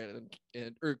most of it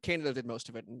and or Canada did most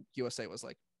of it, and USA was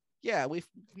like, yeah, we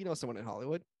know someone in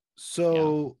Hollywood.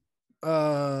 So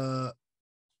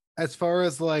as far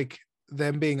as like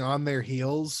them being on their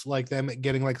heels, like them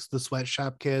getting like the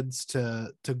sweatshop kids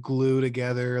to glue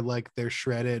together like their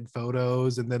shredded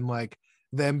photos, and then like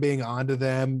them being onto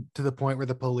them to the point where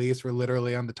the police were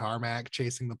literally on the tarmac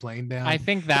chasing the plane down. I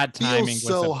think that timing was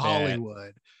so a bit,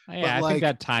 Hollywood. Yeah, I like, think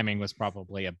that timing was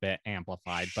probably a bit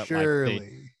amplified, but surely,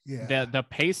 like yeah, the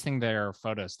pasting their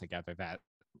photos together, that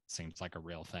seems like a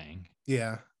real thing.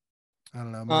 yeah. I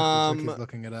don't know. Mark looks like he's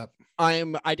looking it up.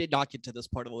 I did not get to this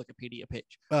part of the Wikipedia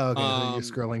page. Oh, okay. So you're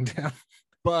scrolling down.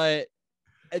 But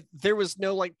there was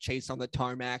no like chase on the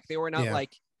tarmac. They were not Yeah.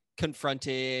 like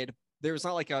confronted. There was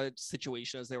not like a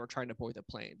situation as they were trying to board the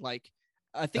plane. Like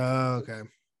I think. Oh, okay.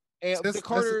 So The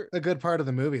Carter. that's a good part of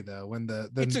the movie though, when the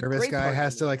It's a nervous great guy part of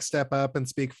has the to movie. like step up and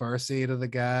speak Farsi to the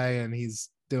guy, and he's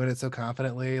doing it so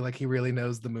confidently, like he really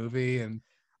knows the movie, and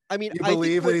I mean, you I think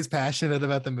believe what- that he's passionate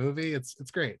about the movie. It's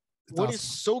great. It's What is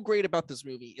awesome. so great about this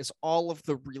movie is all of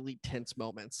the really tense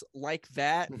moments like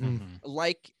that. Mhm.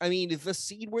 Like, I mean, the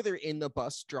scene where they're in the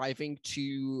bus driving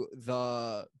to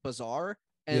the bazaar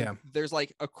and Yeah. there's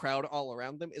like a crowd all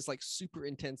around them is like super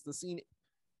intense. The scene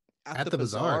At the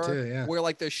bazaar, too, yeah. where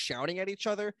like they're shouting at each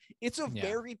other. It's a Yeah.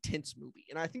 very tense movie.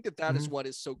 And I think that is Mhm. what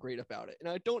is so great about it. And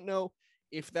I don't know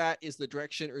if that is the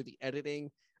direction or the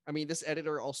editing. I mean, this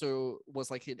editor also was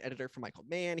like an editor for Michael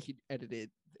Mann. He edited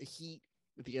Heat,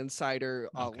 The Insider,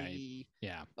 Okay. Ali,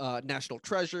 Yeah, National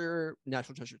Treasure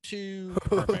 2,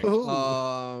 perfect.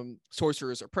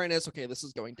 Sorcerer's Apprentice. Okay, this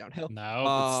is going downhill.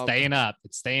 No, it's staying up.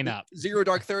 It's staying up. Zero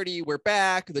Dark 30, we're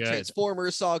back. The Good.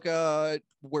 Transformers saga,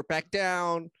 we're back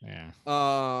down. Yeah.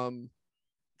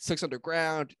 Six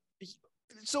Underground.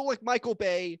 So like Michael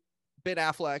Bay, Ben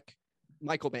Affleck,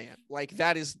 Michael Mann. Like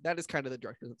that is kind of the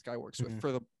director that this guy works with.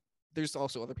 Mhm. There's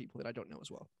also other people that I don't know as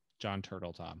well. John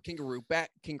Turteltaub.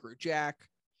 Kangaroo Jack.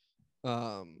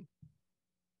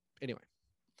 Anyway,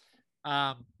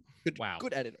 good, Wow.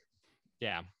 good editor.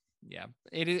 Yeah.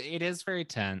 It is very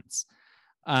tense.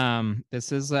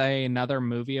 This is another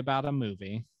movie about a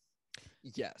movie.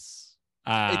 Yes.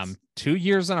 2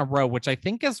 years in a row, which I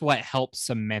think is what helps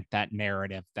cement that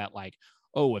narrative that like,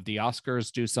 oh, if the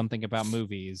Oscars do something about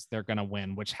movies, they're gonna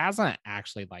win, which hasn't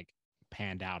actually like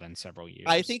panned out in several years.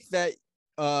 I think that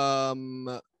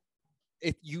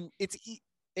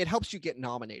it helps you get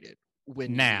nominated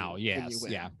when now, when yes, you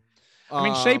win. yeah. I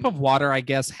mean, Shape of Water, I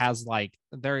guess, has like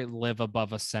they live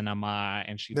above a cinema,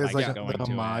 and she There's likes like going the to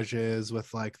it. homages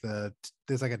with like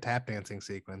there's like a tap dancing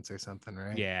sequence or something,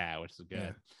 right? Yeah, which is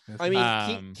good. Yeah. I mean,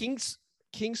 Um,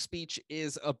 King's speech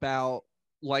is about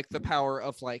like the power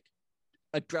of like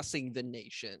addressing the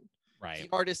nation. Right. The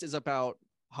Artist is about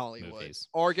Hollywood. Movies.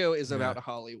 Argo is Yeah. about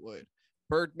Hollywood.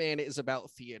 Birdman is about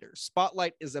theater.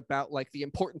 Spotlight is about like the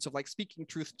importance of like speaking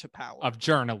truth to power. Of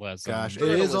journalism. Gosh,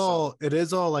 Journalism. it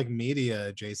is all like media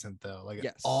adjacent though. Like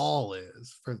Yes. it all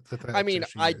is for the I mean,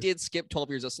 past I years. did skip 12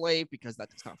 Years a Slave because that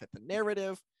does not fit the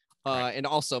narrative. And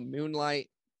also Moonlight.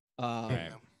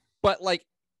 Right. But like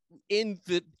in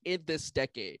this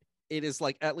decade, it is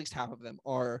like at least half of them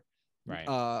are Right.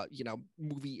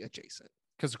 movie adjacent.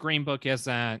 Because Green Book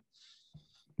isn't,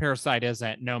 Parasite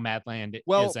isn't, Nomadland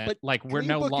Well, isn't. but Like we're Green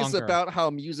no Book longer. is about how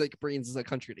music brings a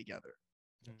country together.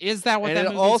 Is that what And that it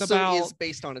movie's also about? is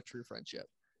based on a true friendship.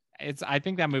 I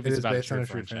think that It movie's is about based on true a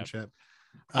true friendship. friendship.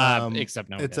 Except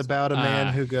no, It's it isn't. about a man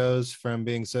Uh, who goes from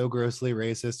being so grossly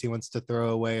racist he wants to throw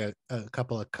away a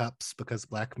couple of cups because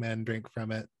black men drink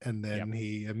from it, and then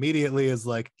he immediately is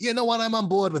like, you know what, I'm on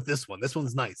board with this one. This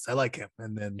one's nice. I like him.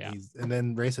 And then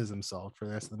then racism solved for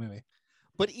the rest of the movie.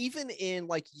 But even in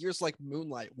like years like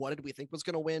Moonlight, what did we think was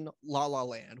going to win? La La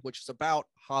Land, which is about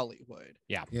Hollywood.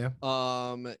 Yeah.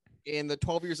 In the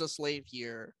 12 Years a Slave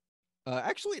year,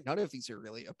 actually, none of these are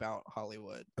really about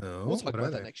Hollywood. Oh, We'll talk what are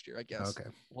about that they? next year, I guess. Okay.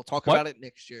 We'll talk What? about it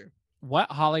next year.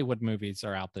 What Hollywood movies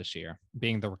are out this year?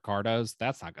 Being the Ricardos,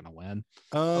 that's not going to win.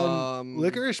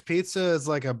 Licorice Pizza is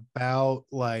like about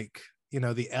like, you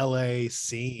know, the LA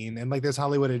scene, and like there's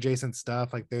Hollywood adjacent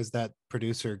stuff. Like there's that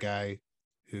producer guy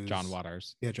who's John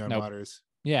Waters. Yeah, John Nope. Waters.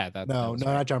 Yeah, that No, was no,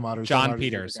 right. not John Waters. John Waters is the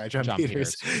Peters. other guy. John, John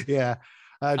Peters. Peters. Yeah.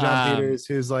 John Um, Peters,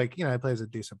 who's like, you know, he plays a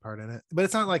decent part in it, but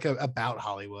it's not like about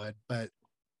Hollywood, but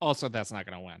Also, that's not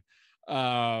going to win.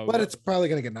 but it's probably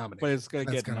gonna get nominated. But it's going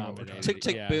to That's get kinda what we're nominated. talking Tick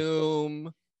Tick yeah,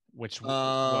 Boom. which will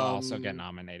also get Um,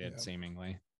 nominated, yeah.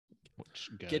 seemingly. Which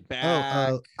good. Get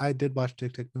Back. I did watch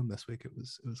Tick Tick Boom this week. It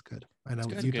was good. I know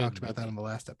good. you Good talked about that movie. on the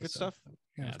last episode. Good stuff. Yeah,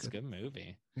 Yeah, it it's was a good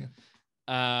movie.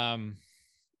 Yeah.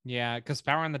 Yeah, because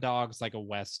Power in the Dog's like a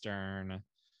Western.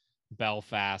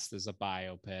 Belfast is a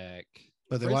biopic.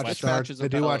 But they French watch Dispatch is They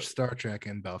do about- watch Star Trek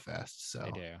in Belfast, so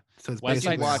They do. so it's West Side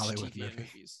basically a watch Hollywood TV and movie.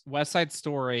 movies. West Side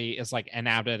Story is like an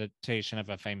adaptation of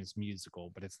a famous musical,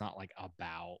 but it's not like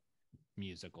about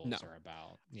musicals No. or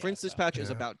about. Yeah, French so Dispatch is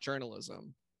Yeah. about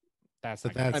journalism. That's But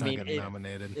not gonna that's I not mean, getting it-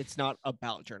 nominated. It's not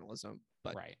about journalism,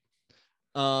 but right.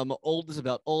 Old is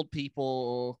about old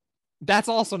people. That's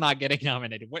also not getting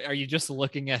nominated. What are you just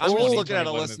looking at? I'm just 20, looking at a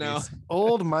 21 list now. movies?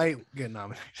 Old might get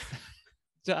nominated.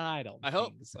 I don't. I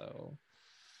hope. think so.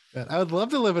 But I would love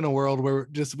to live in a world where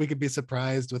just we could be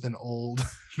surprised with an old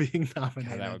being God,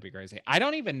 nominated. that would be crazy. I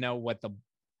don't even know what the.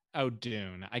 Oh,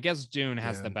 Dune. I guess Dune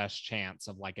has Yeah. the best chance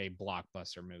of like a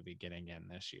blockbuster movie getting in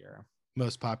this year.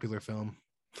 Most popular film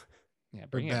Yeah, or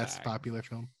bring it best back, popular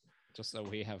film. just so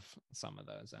we have some of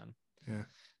those in.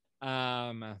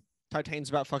 Yeah. Titane's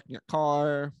about fucking a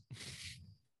car.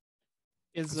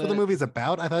 Is That's what the movie's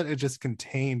about. I thought it just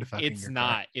contained fucking. It's your not.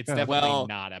 car. It's Yeah. definitely Well,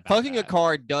 not about Fucking a that.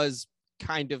 car does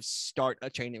kind of start a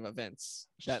chain of events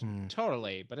that Hmm.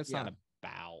 Totally, but it's Yeah. not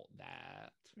about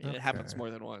that. it happens Okay. more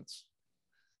than once.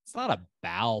 It's not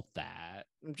about that.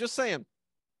 I'm just saying.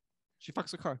 She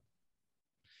fucks a car.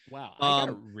 Wow, I got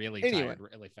Um, really anyway. tired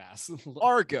really fast.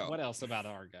 Argo. What else about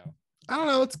Argo? I don't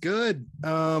know. It's good.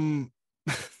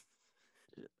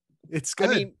 It's good.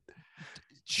 I mean,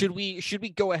 should we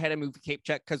go ahead and move to Cape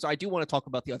Check? Because I do want to talk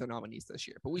about the other nominees this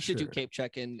year, but we should do Sure. Cape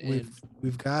Check and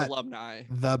we've got alumni.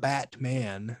 the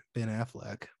Batman, Ben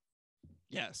Affleck.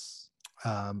 Yes.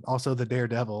 Also the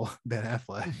Daredevil, Ben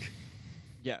Affleck.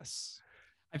 Yes.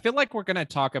 I feel like we're gonna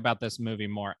talk about this movie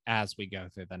more as we go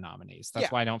through the nominees. That's Yeah.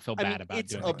 why I don't feel I bad mean, about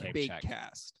it's doing a the Cape big check.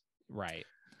 cast. Right.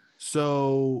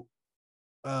 So,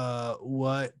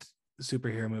 what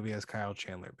superhero movie has Kyle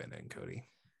Chandler been in, Cody?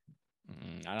 I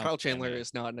don't Kyle think Chandler any.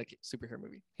 is not in a superhero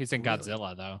movie. He's in Really?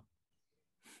 Godzilla though.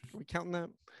 Are we counting that?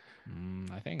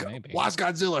 I think maybe. Why's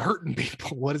Godzilla hurting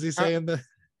people? What does he say in the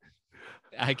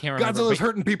I can't remember. Godzilla's but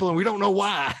hurting people and we don't know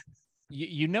why?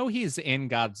 you know he's in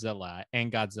Godzilla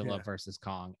and Godzilla Yeah. versus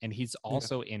Kong, and he's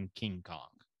also in King Kong.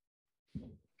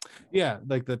 Yeah,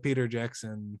 like the Peter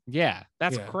Jackson. Yeah,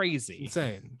 that's Yeah. crazy.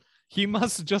 Insane. He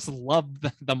must just love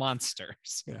the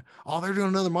monsters. Yeah. Oh, they're doing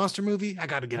another monster movie? I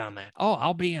got to get on that. Oh,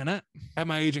 I'll be in it. Have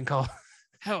my agent call,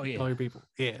 Hell yeah. call your people.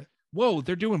 Yeah. Whoa,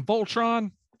 they're doing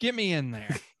Voltron. Get me in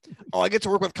there. Oh, I get to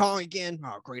work with Kong again.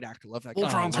 Oh, great actor. Love that guy.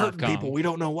 Voltron's love hurting Kong. people. We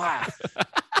don't know why.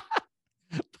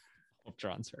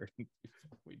 Voltron's hurting.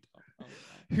 We don't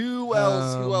know. Who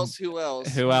else? Who Um, else? Who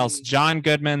else? Who else? John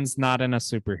Goodman's not in a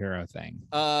superhero thing.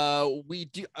 We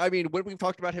do. I mean, when we've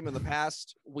talked about him in the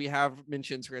past, we have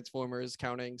mentioned Transformers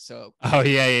counting. So Oh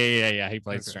yeah. He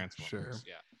plays Okay, Transformers.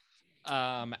 sure.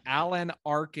 Yeah. Alan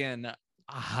Arkin.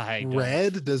 I don't-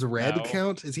 Red? Does Red know.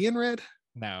 count? Is he in Red?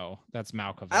 No, that's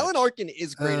Malkovich. Alan Arkin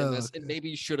is great in this, Okay. and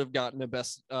maybe should have gotten a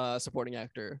best supporting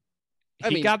actor.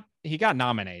 He got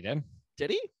nominated. Did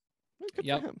he? Good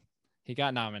Yep. for him. He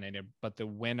got nominated, but the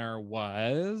winner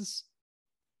was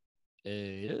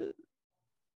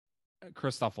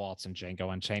Christoph Waltz and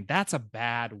Django Unchained. That's a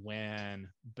bad win.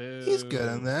 Boo. He's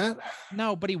good in that.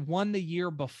 No, but he won the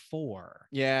year before.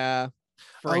 Yeah.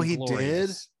 For Oh, he did?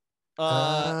 Inglourious.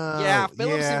 Yeah, Oh,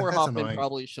 Philip yeah, Seymour that's Hoffman annoying.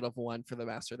 probably should have won for the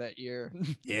Master that year.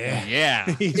 Yeah.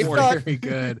 Yeah. He's If not- very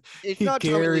good. If He not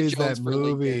Tommy Lee carries Jones that for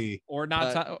Lincoln. movie. Or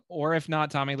not, or if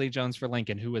not, Tommy Lee Jones for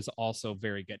Lincoln, who is also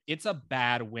very good. It's a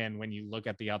bad win when you look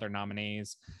at the other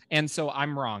nominees. And so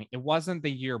I'm wrong. It wasn't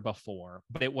the year before,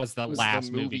 but it was the It was the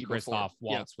last movie movie before. Christoph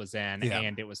Yeah. Waltz was in, Yeah.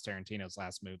 and it was Tarantino's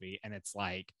last movie. And it's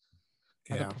like,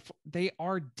 Yeah. they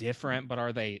are different, but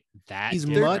are they that He's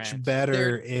different? much better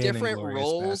They're in different Inglourious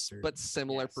roles, Basterds. but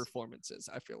similar Yes. performances,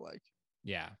 I feel like.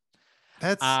 Yeah.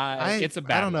 That's it's a I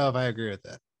bad don't know one. if I agree with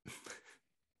that.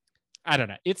 I don't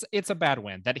know. It's a bad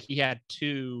win that he had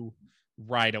two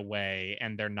right away,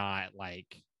 and they're not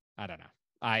like, I don't know.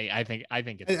 I think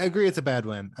it's I agree it's a bad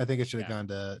win. I think it should have Yeah.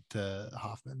 gone to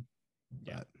Hoffman.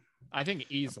 Yeah. But I think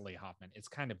easily Hoffman. It's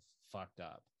kind of fucked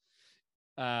up.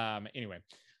 Anyway,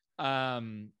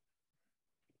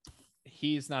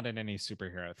 he's not in any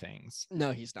superhero things.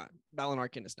 No, he's not. Alan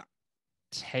Arkin is not.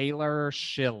 Taylor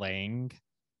Schilling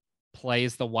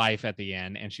plays the wife at the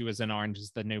end, and she was in Orange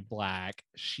is the New Black.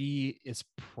 She is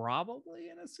probably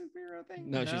in a superhero thing.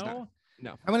 No, she's not.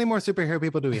 how many more superhero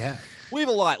people do we have? We have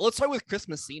a lot. Let's start with Chris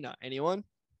Messina. Anyone?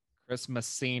 Chris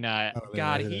Messina. I don't know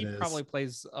God, who that he is. probably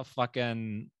plays a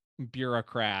fucking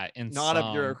bureaucrat in Not a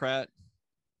some- bureaucrat.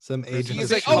 Some agent.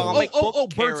 He's of a Shield. comic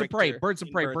book Birds of Prey, character Birds of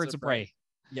in Prey, Birds Birds of of Prey.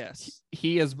 Yes.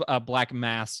 He is a Black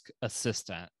Mask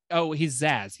assistant. Oh, he's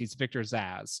Zaz. He's Victor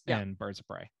Zaz Yeah. in Birds of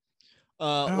Prey. I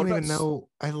What don't about even know.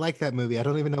 I like that movie. I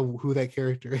don't even know who that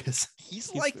character is.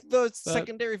 He's He's like the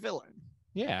secondary villain.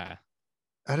 Yeah.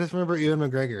 I just remember Ewan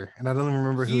McGregor, and I don't even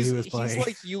remember who he was playing. He's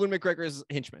like Ewan McGregor's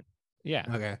henchman. Yeah.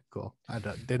 Okay, cool. I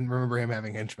didn't remember him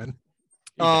having henchmen.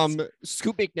 he does.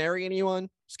 Scoop McNairy, anyone?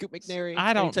 Scoop McNairy?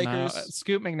 I don't Any know. takers?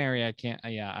 Scoop McNairy, I can't.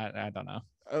 Yeah, I don't know.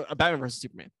 Batman versus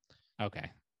Superman. Okay.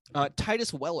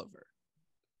 Titus Welliver.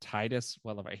 Titus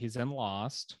Welliver. He's in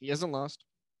Lost. He hasn't lost.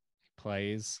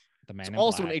 Plays the man He's in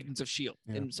also Black. in Agents of S.H.I.E.L.D.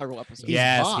 Yeah. in several episodes. He's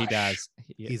Yes, he Bosch. does.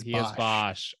 He's He is Bosch.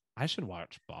 Bosch. I should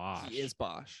watch Bosch. He is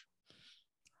Bosch.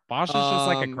 Bosch is just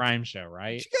like a Um, crime show,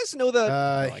 right? Did you guys know that?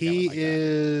 I would He like that.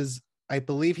 is. I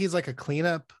believe he's like a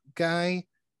cleanup guy.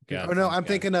 Yeah, Oh no, sounds I'm good.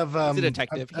 thinking of He's a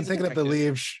detective. I'm He's a thinking of the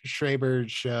detective. Liev Schreiber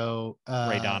show.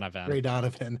 Ray Donovan. Ray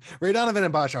Donovan. Ray Donovan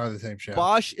and Bosch are the same show.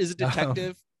 Bosch is a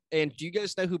detective. And do you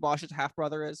guys know who Bosch's half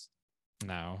brother is?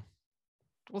 No.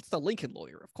 Well, it's the Lincoln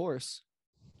lawyer, of course.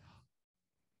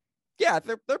 Yeah,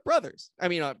 they're brothers. I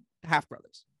mean, half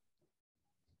brothers.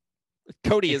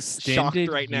 Cody is shocked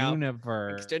right now.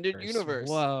 Universe. Extended universe.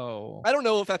 Whoa. I don't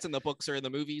know if that's in the books or in the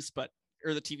movies,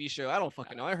 or the TV show. I don't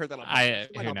fucking know. I heard that on.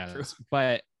 It might Who not be true. knows?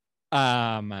 But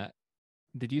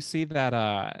did you see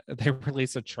that they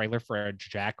released a trailer for a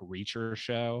Jack Reacher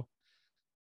show?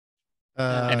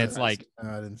 And it's like, no,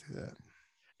 I didn't see that.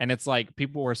 and it's like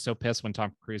people were so pissed when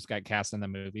Tom Cruise got cast in the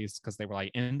movies because they were like,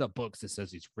 in the books it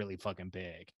says he's really fucking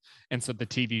big, and so the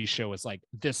TV show was like,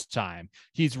 this time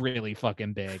he's really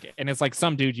fucking big, and it's like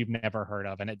some dude you've never heard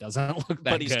of, and it doesn't look that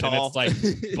But he's good. tall. And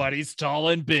it's like, but he's tall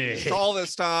and big. He's tall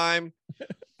this time.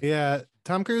 Yeah,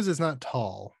 Tom Cruise is not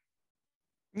tall.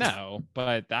 No,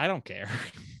 but I don't care.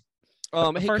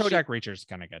 Hey The first Cody, Jack Reacher's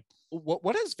kind of good.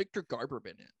 what has Victor Garber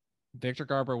been in? Victor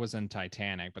Garber was in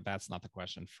Titanic, but that's not the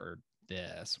question for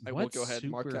this. I will What go ahead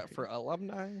and mark that super- for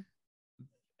alumni.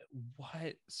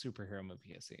 What superhero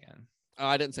movie is he in?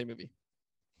 I didn't say movie.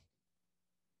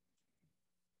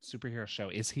 Superhero show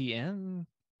is he in?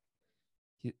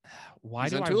 Why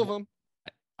He's do in I? two of them.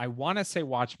 I want to say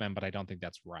Watchmen, but I don't think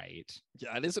that's right.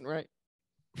 Yeah, it isn't right.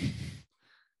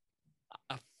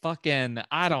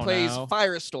 I don't Plays know.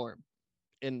 Firestorm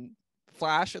in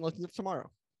Flash and Legends of Tomorrow.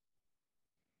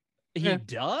 He Yeah.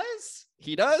 does?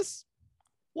 He does.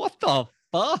 What the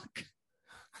fuck?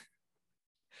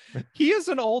 He is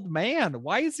an old man.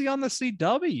 Why is he on the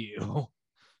CW?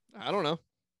 I don't know.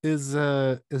 Is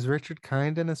Richard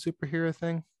Kind in a superhero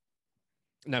thing?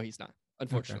 No, he's not.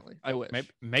 Unfortunately, I wish.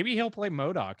 Maybe he'll play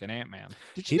MODOK in Ant-Man.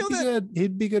 Did you He'd know be that? good.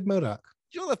 He'd be good MODOK.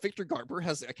 Did you know that Victor Garber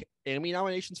has Emmy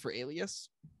nominations for Alias?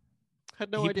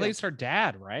 Had no He idea. plays her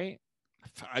dad, right?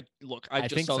 I I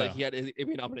just think saw that so. he had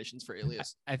Emmy nominations for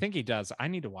Alias. I think he does. I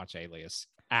need to watch Alias.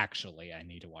 Actually, I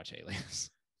need to watch Alias.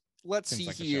 Let's Seems see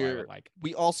like a show I here. would like.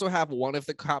 We also have one of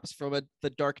the cops from The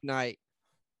Dark Knight.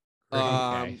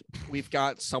 Okay. We've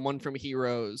got someone from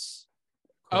Heroes.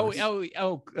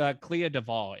 Clea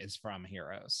Duvall is from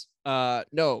Heroes.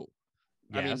 No,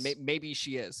 Yes. I mean maybe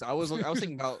she is. I was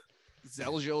thinking about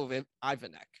Zeljo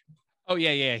Ivanek. Oh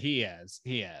yeah, he is.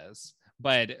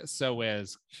 But so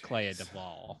is Clea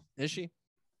Duvall. Is she?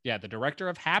 Yeah, the director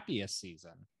of Happiest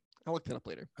Season. I'll look that up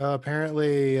later.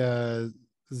 Apparently,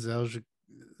 Zeljko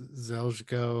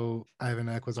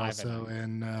Ivanek was also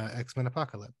in X-Men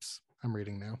Apocalypse. I'm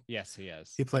reading now. Yes, he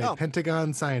is. He played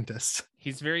Pentagon Scientist.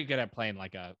 He's very good at playing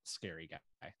like a scary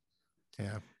guy.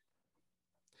 Yeah.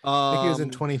 I think he was in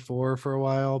Um, 24 for a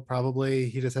while. Probably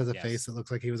he just has a face that looks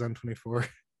like he was on 24.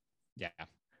 Yeah.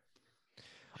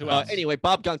 Who else? Anyway,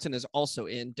 Bob Gunton is also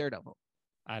in Daredevil.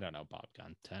 I don't know Bob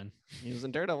Gunton. He was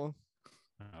in Daredevil.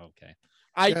 Okay.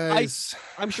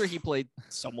 I'm sure he played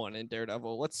someone in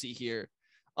Daredevil. Let's see here.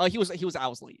 He was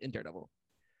Owsley in Daredevil.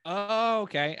 Oh,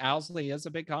 okay. Owsley is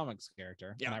a big comics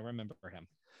character. Yeah. And I remember him.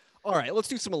 All right, let's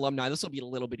do some alumni. This will be a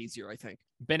little bit easier, I think.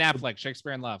 Ben Affleck,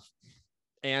 Shakespeare in Love.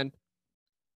 And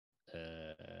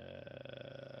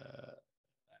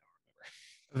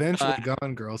Eventually,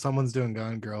 Gone Girl. Someone's doing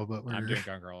Gone Girl, but I'm doing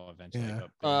Gone Girl eventually. Yeah.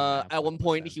 But Ben at one Affleck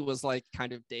point, was he was like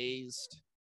kind of dazed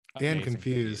and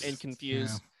confused. and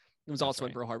confused. Yeah. He was That's also in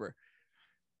right. Pearl Harbor.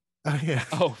 Oh yeah,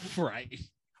 Oh, right.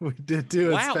 we did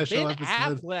do a Wow, special Ben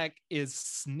episode. Affleck is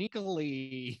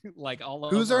sneakily like all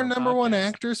over. Who's our number one podcast.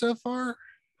 actor so far?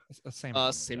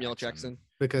 Samuel Jackson.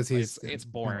 Because he's It's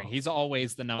boring. oh, He's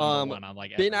always the number one on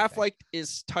like Ben everything. Affleck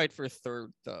is tied for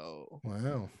third, though.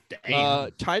 wow.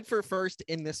 Damn. Tied for first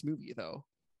in this movie, though,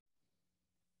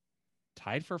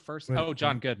 Tied for first. Wait, Oh,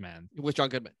 John Goodman. with John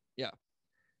Goodman. Yeah.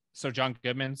 So John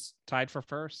Goodman's tied for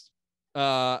first.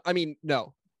 I mean,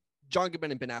 no. John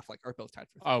Goodman and Ben Affleck are both tied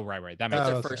for third. Oh, right. That makes Oh,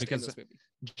 They're sense okay. first in because this movie.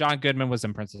 John Goodman was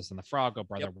in Princess and the Frog. Oh,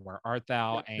 brother, Yep. where art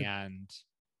thou? Yep. And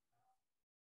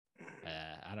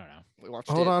I don't know. We watched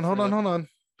Hold it on. for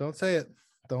Don't say it.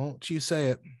 Don't you say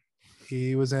it.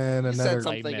 He was in He another. said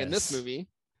something in this Miss. movie.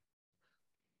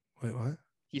 Wait, what?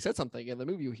 He said something in the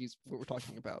movie what we're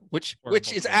talking about, which Horrible is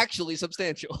choice. actually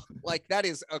substantial. Like that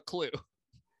is a clue.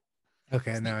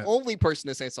 Okay, He's the now. only person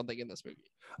to say something in this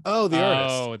movie. Oh, the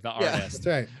artist. Oh, the Yeah. artist. That's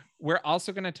right. We're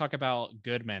also going to talk about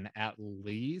Goodman at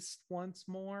least once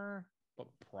more, but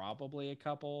probably a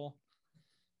couple.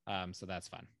 So that's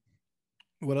fun.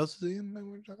 What else is he in? That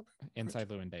we're talking about? Inside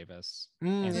Llewyn Davis.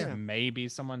 Mm, And yeah, maybe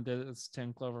someone does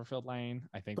 10 Cloverfield Lane.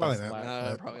 I think Probably that's the not.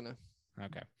 last. Probably not.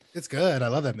 Okay. it's good. I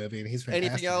love that movie, and he's fantastic.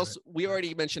 Anything in else? it. We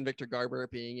already mentioned Victor Garber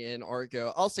being in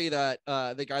Argo. I'll say that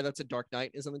the guy that's in Dark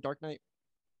Knight is in the Dark Knight.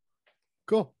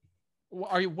 Cool.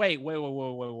 Are you wait,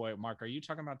 Mark? Are you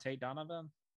talking about Tate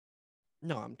Donovan?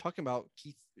 No, I'm talking about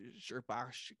Keith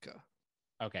Zerbashka.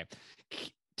 Okay.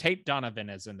 Tate Donovan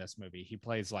is in this movie. He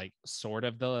plays like sort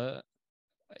of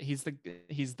he's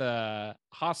the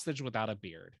hostage without a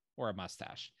beard or a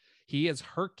mustache. He is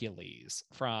Hercules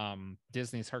from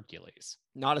Disney's Hercules.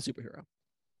 Not a superhero.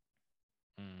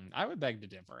 I would beg to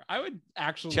differ. I would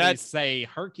actually Chad- say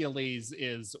Hercules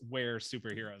is where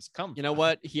superheroes come You know from.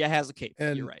 what? He has a cape.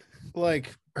 And- You're right.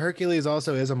 Like Hercules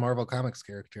also is a Marvel Comics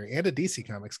character and a DC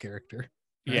Comics character.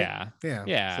 right? Yeah. Yeah.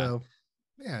 Yeah. So,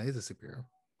 yeah, he's a superhero.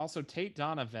 Also, Tate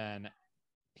Donovan,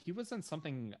 he was in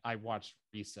something I watched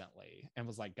recently and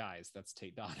was like, guys, that's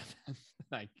Tate Donovan.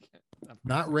 Like,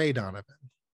 Not Ray Donovan.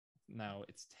 no,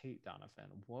 it's Tate Donovan.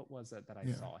 What was it that I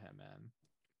Yeah. saw him in?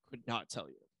 Could not tell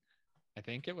you. I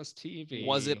think it was TV.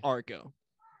 Was it Argo?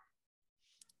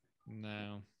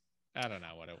 No, I don't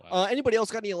know what it was. Anybody else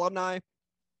got any alumni?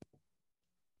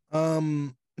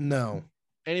 No.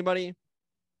 Anybody?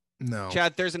 No.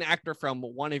 Chad, there's an actor from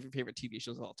one of your favorite TV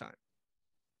shows of all time.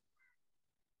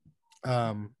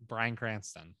 Bryan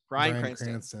Cranston. Bryan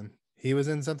Cranston. He was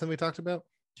in something we talked about.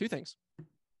 Two things.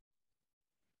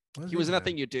 What He was in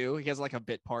Nothing You Do. He has like a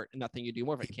bit part in Nothing You Do,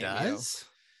 more of a He cameo. does.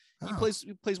 He Oh,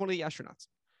 plays one of the astronauts.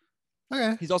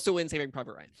 Okay. He's also in Saving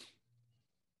Private Ryan.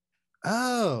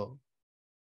 Oh,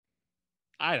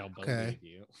 I don't believe Okay.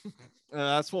 you.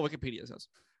 That's what Wikipedia says.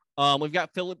 We've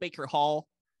got Philip Baker Hall,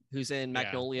 who's in Yeah.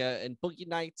 Magnolia and Boogie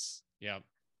Nights. Yep.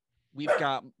 We've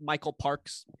got Michael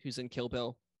Parks, who's in Kill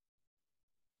Bill.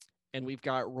 And we've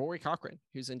got Rory Cochrane,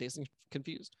 who's in Dazed and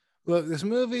Confused. look, this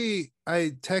movie,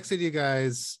 I texted you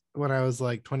guys when I was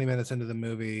like 20 minutes into the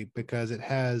movie because it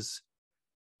has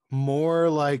more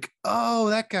like, oh,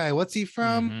 that guy, what's he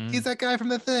from? Mhm. He's that guy from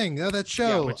the thing. Oh, that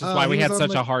show. Which is Oh, why we he had was on,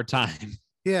 such a like- hard time.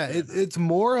 Yeah, it's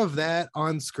more of that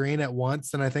on screen at once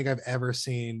than I think I've ever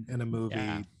seen in a movie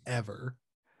Yeah. ever.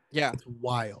 Yeah. It's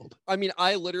wild. I mean,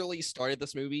 I literally started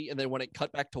this movie, and then when it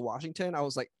cut back to Washington, I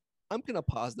was like, I'm going to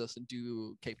pause this and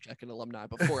do Cape Check and Alumni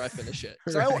before I finish it.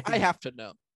 So Right. I have to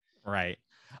know. Right.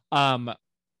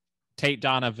 Tate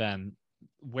Donovan,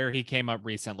 where he came up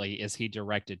recently is he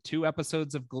directed 2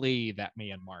 episodes of Glee that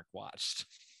me and Mark watched.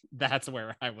 That's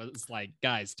where I was like,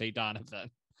 guys, Tate Donovan,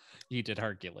 he did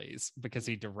Hercules because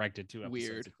he directed 2 episodes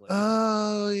Weird. of Glee.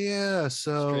 Oh yeah.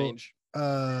 So Strange.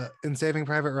 in Saving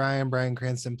Private Ryan, Bryan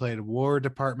Cranston played War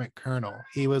Department Colonel.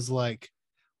 He was like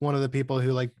one of the people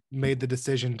who like made the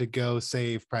decision to go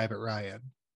save Private Ryan.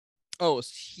 Oh,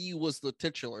 so he was the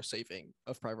titular saving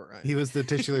of Private Ryan. He was the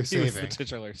titular He was the saving.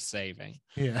 titular saving.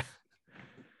 Yeah.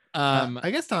 I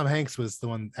guess Tom Hanks was the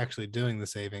one actually doing the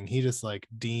saving. He just like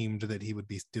deemed that he would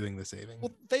be doing the saving.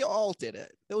 Well, they all did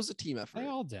it. It was a team effort. They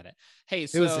all did it. Hey, It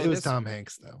so was Tom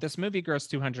Hanks though. this movie grossed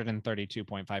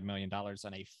 $232.5 million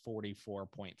on a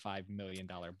 $44.5 million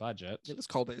budget. It was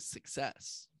called a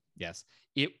success. Yes.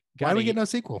 It Why got do we get no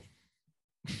sequel?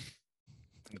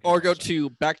 Argo 2,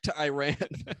 back to Iran.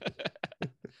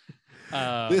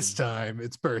 This time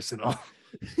it's personal.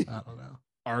 I don't know.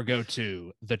 Argo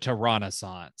 2, the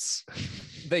Tyrannosaurus.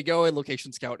 They go and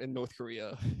location scout in North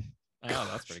Korea. Oh,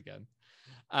 that's pretty good.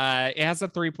 It has a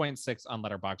 3.6 on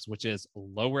Letterboxd, which is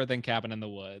lower than Cabin in the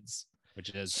Woods, which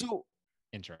is So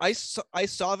interesting. I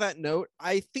saw that note.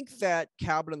 I think that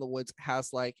Cabin in the Woods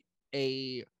has like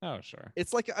Oh, sure.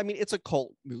 it's like, I mean, it's a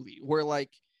cult movie where like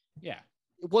Yeah.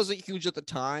 it wasn't huge at the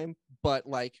time, but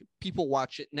like people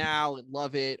watch it now and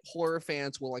love it. Horror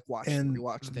fans will like watch and And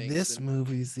rewatch things. this and-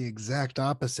 movie's the exact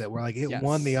opposite. Where like it Yes.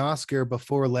 won the Oscar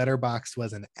before Letterboxd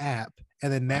was an app,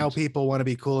 and then now Right. people want to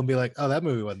be cool and be like, "Oh, that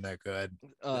movie wasn't that good."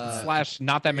 Slash,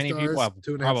 not that 3 many stars, people have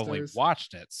 2.5 probably stars.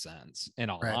 watched it since, in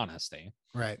all Right. honesty.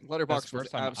 Right. That's Letterboxd the was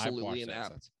first time I've absolutely watched an it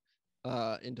app since.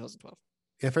 in 2012.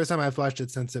 Yeah, first time I've watched it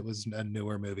since it was a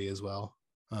newer movie as well.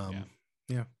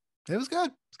 Yeah, it was good.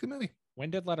 It's a good movie.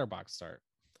 When did Letterboxd start?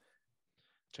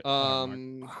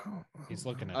 He's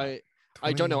looking at it.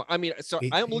 I don't know. I mean, so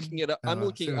I'm looking it up. I'm No,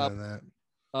 looking sooner up. than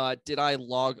that. Did I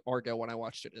log Argo when I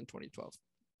watched it in 2012?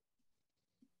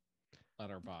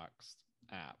 Letterboxd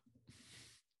app.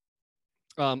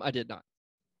 I did not.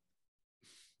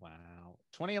 Wow.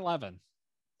 2011.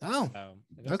 Oh, So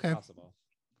it is Okay. possible.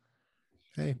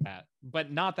 hey.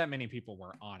 But not that many people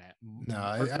were on it. No,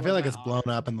 I feel like it's blown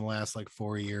up in the last like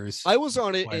 4 years. I was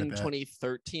on it Quite a in bit.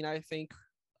 2013, I think.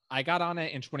 I got on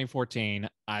it in 2014.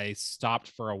 I stopped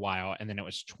for a while, and then it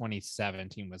was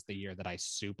 2017 was the year that I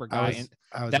super got in.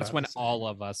 That's when all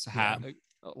of us had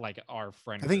like our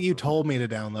friend. I think group you were- told me to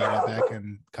download it back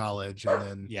in college, and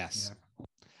then Yes.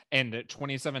 And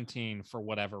 2017, for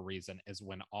whatever reason, is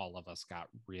when all of us got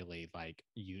really like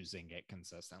using it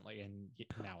consistently. And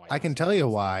now I can tell you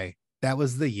why. That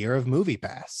was the year of Movie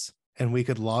Pass, and we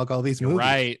could log all these You're movies.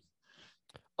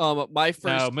 right. My first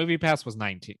No, Movie Pass was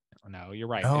 19. No, you're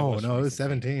right. No, was no, it was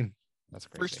 2016. 17. That's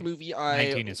crazy. first movie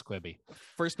 19 is Quibi.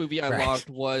 I Right. logged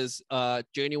was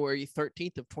January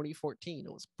 13th of 2014.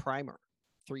 It was Primer,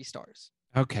 3 stars.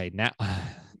 Okay,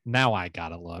 now I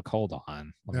gotta look. Hold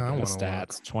on. Let No, me I go to wanna look.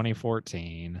 stats.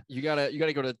 2014. You gotta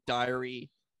go to diary.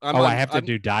 I have to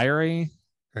do diary.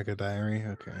 Like a diary.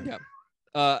 Okay.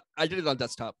 Yeah. I did it on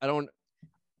desktop. I don't.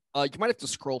 You might have to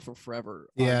scroll for forever.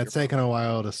 on Yeah, your it's taking phone. a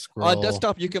while to scroll. On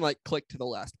desktop, you can like click to the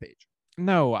last page.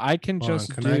 No, I can Hold on,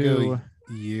 just can do. I go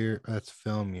year? That's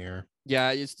film year.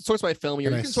 Yeah, it sorts by film year.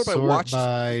 Can You I can sort by watch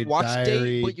by date,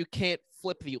 diary? but you can't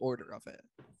flip the order of it.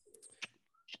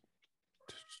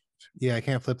 Yeah, I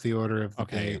can't flip the order of the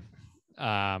Okay. date.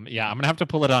 Yeah, I'm gonna have to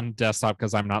pull it on desktop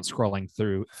because I'm not scrolling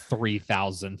through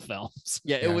 3,000 films.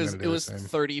 Yeah, Yeah, I'm it gonna do it the was same.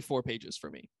 34 pages for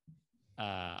me.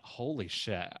 Holy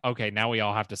shit. Okay, now we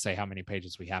all have to say how many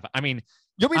pages we have. I mean,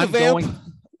 You want me to I'm vamp?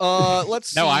 going.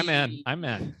 Let's No, I'm see. in. I'm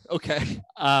in. Okay.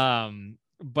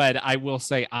 But I will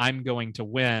say I'm going to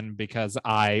win because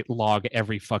I log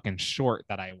every fucking short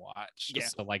that I watch. Yeah.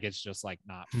 So like it's just like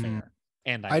not Hmm. fair.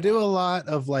 And I do a won. lot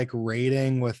of like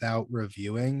rating without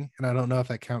reviewing, and I don't know if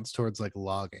that counts towards like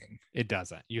logging. It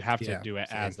doesn't. You have to Yeah, do it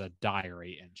same. as a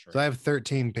diary entry. So I have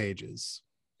 13 pages.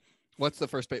 What's the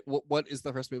first page? What is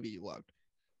the first movie you logged?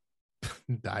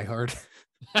 Die Hard.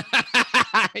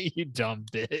 You dumb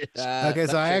bitch. Okay,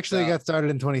 so that I checks actually out. got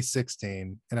started in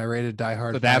 2016, and I rated Die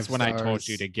Hard. So that's 5 when I told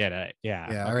you stars. to get it.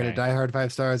 Yeah. Yeah, I rated okay. Die Hard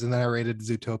 5 stars, and then I rated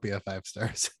Zootopia 5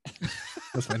 stars.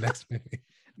 That's my next movie.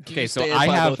 Do Okay, you so stand I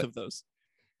by have- both of those.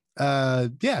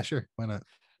 Yeah, sure, why not?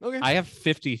 Okay. I have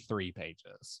 53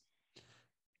 pages.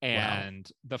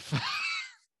 And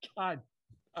God.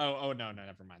 Oh no,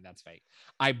 never mind. That's fake.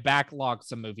 I backlogged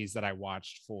some movies that I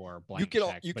watched for blank you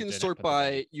check, can but didn't sort put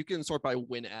the date. by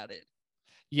when added.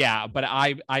 Yeah, but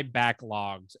I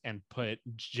backlogged and put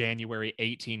January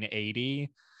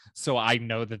 1880 So I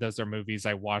know that those are movies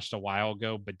I watched a while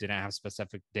ago, but didn't have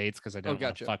specific dates because I didn't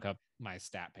want gotcha. to fuck up my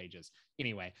stat pages.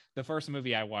 Anyway, the first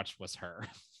movie I watched was Her.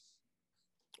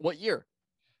 What year?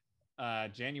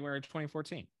 January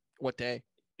 2014. What day?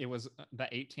 It was the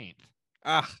 18th.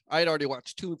 I had already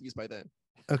watched 2 movies by then.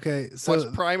 Okay, so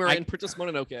Watched Primer and Princess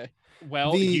Mononoke.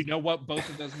 Well, The- you know what both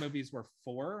of those movies were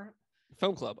for?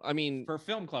 Film Club. I mean, For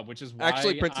Film Club, which is why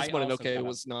actually, Princess I also Mononoke got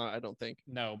was not. I don't think.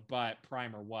 no, but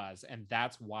Primer was, and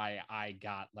that's why I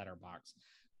got Letterboxd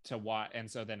to watch. And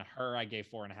so then Her, I gave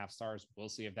 4.5 stars. We'll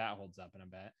see if that holds up in a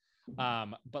bit.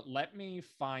 But let me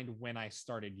find when I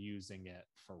started using it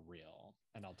for real,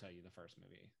 and I'll tell you the first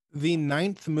movie. the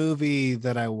 9th movie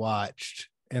that I watched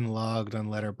and logged on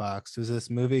Letterboxd was this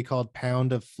movie called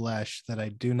Pound of Flesh that I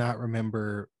do not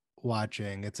remember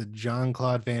watching. It's a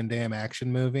Jean-Claude Van Damme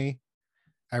action movie.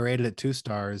 I rated it 2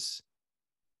 stars.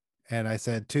 And I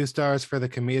said 2 stars for the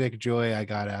comedic joy I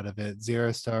got out of it,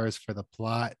 0 stars for the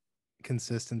plot,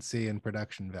 consistency, and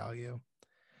production value.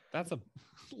 That's a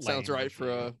Sounds lame right for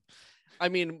review. a. I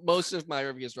mean, most of my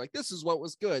reviews are like, this is what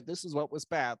was good, this is what was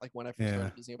bad. Like when I first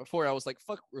started using it before, I was like,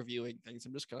 fuck reviewing things.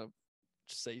 I'm just gonna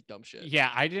just say dumb shit. Yeah,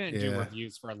 I didn't do Yeah.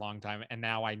 reviews for a long time, and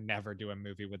now I never do a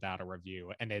movie without a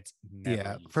review, and it's never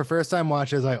Yeah, used. for first time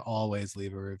watches, I always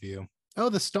leave a review. Oh,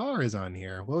 the Star is on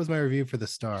here. What was my review for the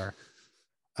Star?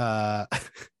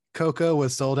 Coco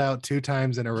was sold out 2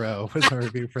 times in a row was my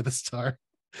review for the Star.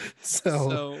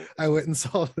 So I went and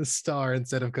saw the Star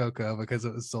instead of Coco because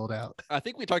it was sold out. I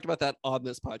think we talked about that on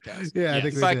this podcast. Yeah, I Yes.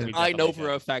 think In we fact, did. I know definitely for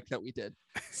did. a fact that we did.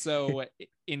 So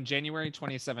in January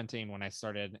 2017, when I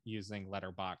started using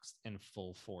Letterboxd in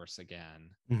full force again,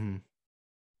 Mhm.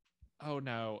 oh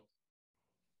no,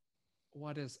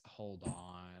 hold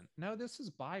on. No, this is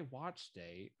by watch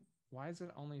date. Why is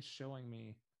it only showing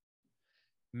me?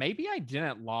 Maybe I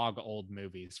didn't log old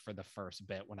movies for the first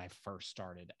bit when I first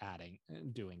started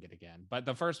doing it again. But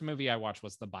the first movie I watched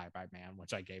was The Bye Bye Man,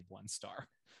 which I gave 1 star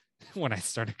when I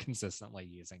started consistently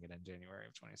using it in January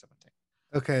of 2017.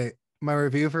 Okay, my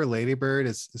review for Lady Bird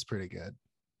is pretty good.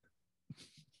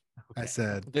 I Okay.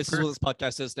 said This is what this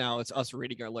podcast is now. It's us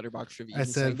reading our Letterboxd reviews. I and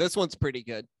saying, said- this one's pretty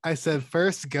good. I said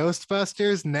first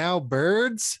Ghostbusters, now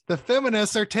birds. The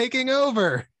feminists are taking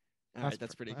over. All right,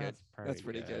 that's pretty good. That's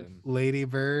pretty good. Lady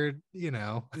Bird, you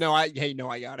know. No, I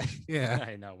got it. Yeah.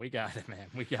 I know. We got it, man.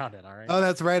 We got it. All right. Oh,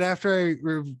 that's right after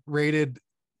I rated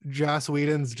Joss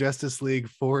Whedon's Justice League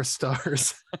 4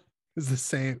 stars.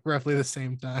 It's roughly the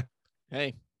same time.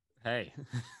 Hey, Hey,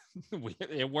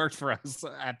 it worked for us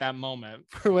at that moment.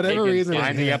 For whatever They reason, didn't it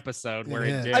find the hit. episode where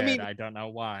Yeah. it did. I mean- I don't know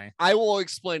why. I will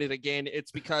explain it again.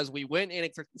 It's because we went in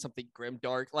expecting something grim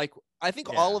dark. Like I think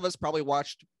all Yeah. of us probably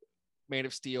watched Man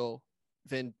of Steel,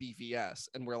 then BVS,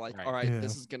 and we're like, Right. all right, Yeah.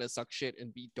 this is gonna suck shit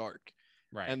and be dark.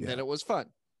 Right. And Yeah. then it was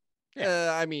fun.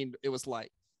 Yeah. I mean, it was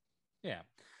light. Yeah.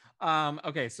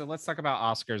 Okay, so let's talk about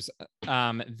Oscars.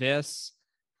 This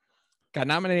got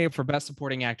nominated for Best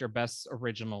Supporting Actor, Best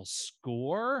Original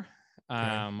Score,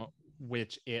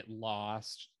 which it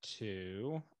lost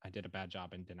to. I did a bad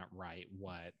job and didn't write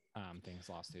what things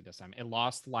lost to this time. It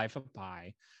lost Life of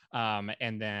Pi,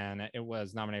 and then it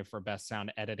was nominated for Best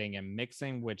Sound Editing and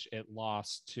Mixing, which it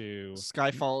lost to.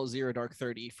 Skyfall, Zero Dark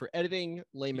 30 for editing,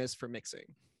 Les Mis for mixing.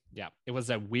 Yeah, it was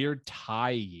a weird tie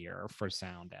year for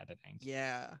sound editing.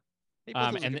 Yeah. Hey,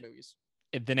 both those are and good movies.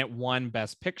 Then it won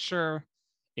Best Picture,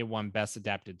 it won Best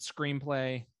Adapted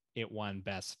Screenplay, it won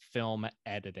Best Film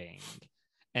Editing,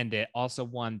 and it also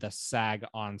won the SAG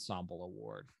Ensemble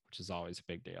Award, which is always a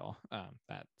big deal.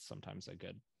 That's sometimes a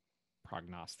good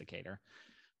prognosticator.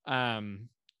 Some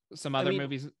other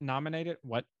movies nominated.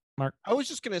 What, Mark? I was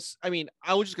just gonna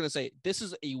say this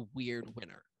is a weird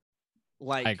winner.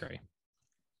 Like, I agree.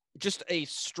 just a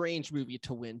strange movie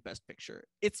to win Best Picture.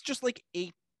 It's just like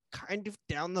a kind of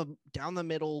down the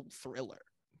middle thriller.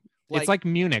 It's like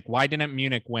Munich. Why didn't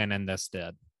Munich win and this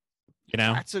did? You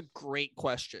know, That's a great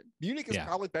question. Munich is Yeah.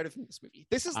 probably better than this movie.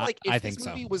 This is I like if think this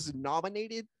so. movie was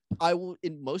nominated, I will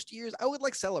in most years I would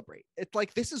like celebrate. It's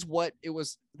like this is what it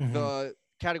was. Mhm. The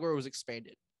category was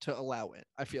expanded to allow it.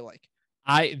 I feel like.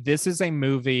 this is a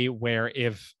movie where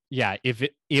if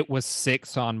it was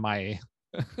 6 on my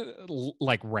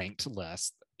like ranked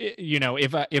list,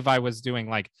 if I was doing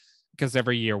like, because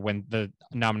every year when the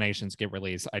nominations get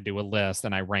released, I do a list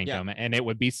and I rank Yeah. them, and it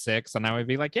would be 6, and I would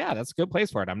be like, yeah, that's a good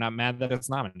place for it. I'm not mad that it's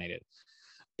nominated.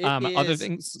 It Other is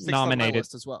things sixth on my nominated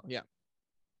list as well. Yeah.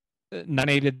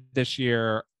 nominated this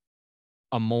year: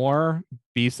 Amour,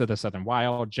 Beast of the Southern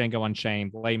Wild, Django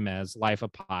Unchained, Les Mis, Life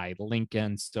of Pi,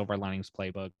 Lincoln, Silver Linings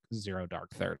Playbook, Zero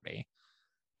Dark 30.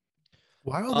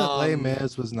 Wild that Les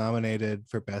Mis was nominated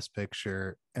for Best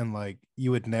Picture, and like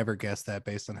you would never guess that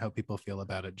based on how people feel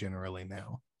about it generally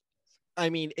now. I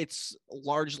mean, it's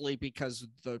largely because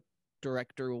the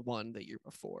director won the year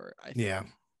before, I think. Yeah.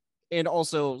 And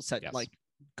also set Yes. like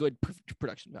good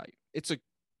production value. It's a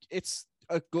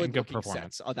good looking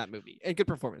performance sets on that movie and good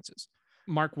performances.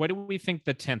 Mark, what do we think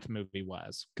the 10th movie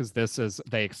was? Because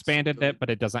they expanded it, but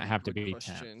it doesn't have to be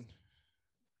 10.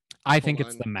 I think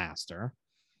it's The Master.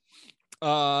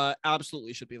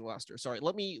 Absolutely should be The Master. Sorry,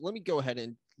 let me go ahead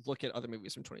and look at other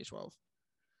movies from 2012.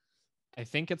 I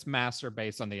think it's Master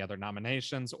based on the other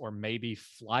nominations, or maybe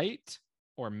Flight,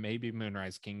 or maybe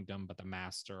Moonrise Kingdom, but The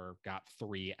Master got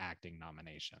 3 acting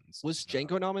nominations. Was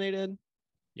Django nominated?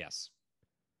 Yes.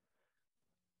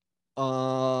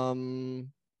 The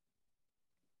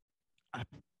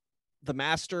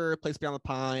Master, Place Beyond the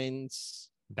Pines.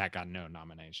 That got no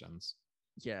nominations.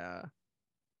 Yeah.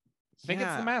 I think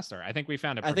it's The Master. I think we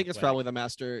found it. I think it's probably The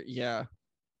Master. Yeah.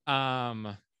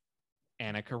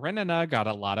 Anna Karenina got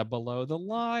a lot of below the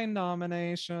line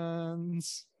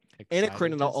nominations. Anna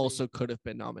Karenina also could have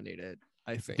been nominated,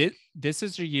 I think. This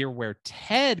is a year where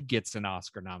Ted gets an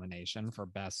Oscar nomination for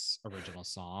Best Original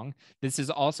Song. This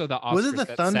is also the Oscar. Was it the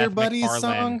Thunder Buddies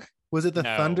song? Was it the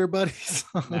Thunder Buddies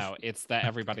song? No, it's the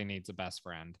Everybody Needs a Best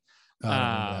Friend. Oh, I don't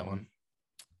remember that one.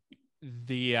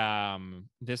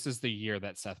 This is the year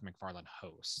that Seth MacFarlane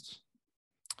hosts.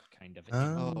 Kind of.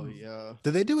 Oh yeah.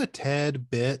 Did they do a Ted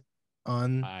bit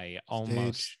on? I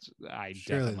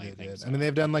definitely think so. I mean,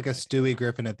 they've done like a Stewie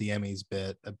Griffin at the Emmys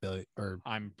bit a billion, or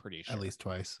I'm pretty sure at least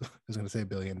twice. I was going to say a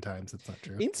billion times. That's not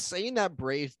true. Insane that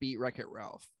Brave beat Wreck-It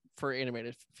Ralph for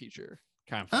animated feature.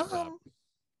 Kind of.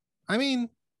 I mean,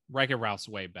 Wreck-It Ralph's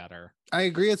way better. I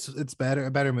agree. It's better,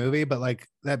 a better movie, but like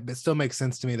that, it still makes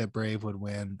sense to me that Brave would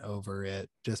win over it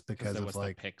just because of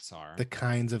like Pixar, the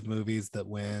kinds of movies that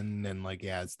win, and like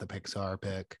it's the Pixar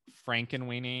pick.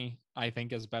 Frankenweenie, I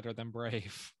think, is better than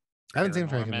Brave. I haven't seen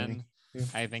Frankenweenie. Yeah.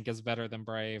 I think is better than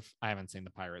Brave. I haven't seen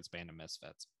the Pirates Band of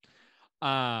Misfits.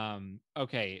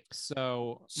 Okay,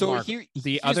 so Mark, here's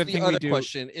the other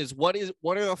question is what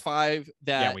are the 5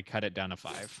 that we cut it down to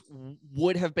 5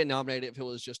 would have been nominated if it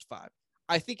was just 5?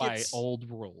 I think by it's old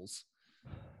rules.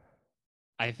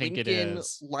 I think Lincoln, it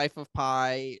is Life of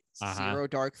Pi, Zero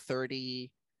Dark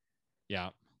 30. Yeah.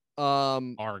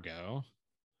 Argo.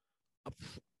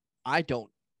 I don't.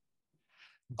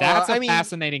 That's a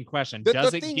fascinating question.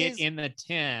 Does it get is, in the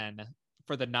 10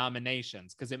 for the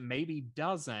nominations? Because it maybe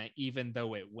doesn't, even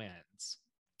though it wins.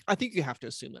 I think you have to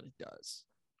assume that it does.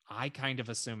 I kind of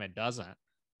assume it doesn't.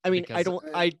 I mean, I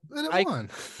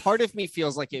part of me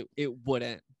feels like it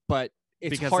wouldn't, but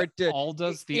it's because hard to.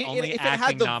 Alda's the only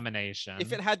acting nomination.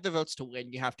 If it had the votes to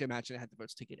win, you have to imagine it had the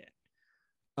votes to get in.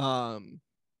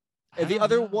 And the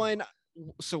other one.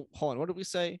 So hold on, what did we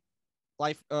say?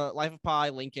 Life of Pi,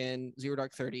 Lincoln, Zero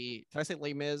Dark 30. Did I say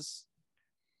Les Mis?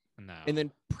 No. And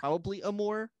then probably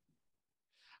Amour.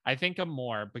 I think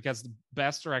Amour, because the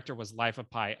best director was Life of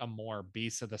Pi, Amour,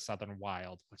 Beasts of the Southern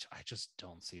Wild, which I just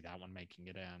don't see that one making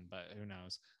it in, but who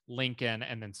knows? Lincoln,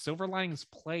 and then Silver Linings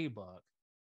Playbook.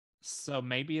 So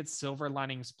maybe it's Silver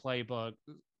Linings Playbook.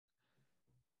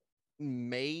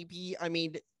 Maybe. I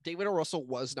mean, David O. Russell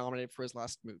was nominated for his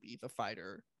last movie, The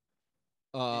Fighter.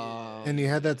 And you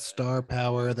had that star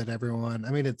power that everyone.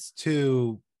 I mean, it's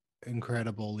 2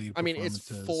 incredible lead. I mean,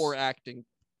 it's 4 acting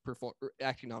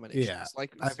nominations. Yeah,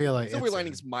 like I feel like Silver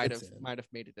Linings might have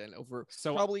made it in over.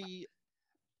 So probably,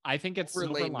 I think it's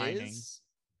Silver Linings.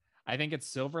 I think it's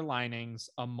Silver Linings,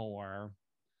 Amour,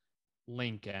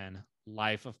 Lincoln,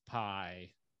 Life of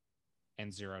Pi,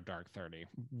 and Zero Dark 30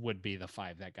 would be the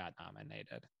 5 that got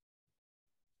nominated.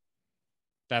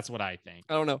 That's what I think.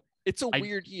 I don't know. It's a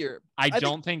weird year. I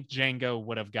don't think Django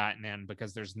would have gotten in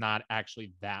because there's not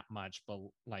actually that much, but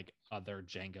like other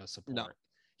Django support. No.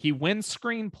 He wins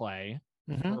screenplay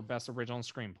for best original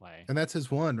screenplay, and that's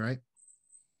his one, right?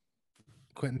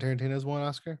 Quentin Tarantino's won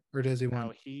Oscar, or does he win?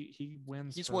 No, he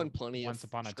wins. He's won plenty Once of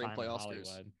Upon a Time in Oscars.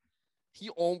 Hollywood.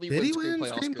 He only wins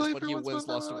screenplay Oscars, but he wins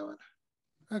Lost in Hollywood.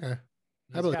 Okay,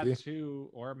 he's got 2,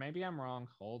 or maybe I'm wrong.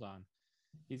 Hold on.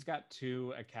 He's got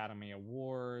 2 Academy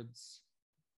Awards.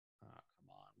 Come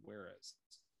on, where is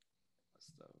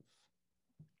list of?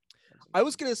 I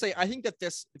was gonna say I think that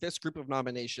this group of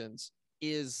nominations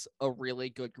is a really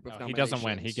good group of nominations. He doesn't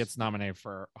win. He gets nominated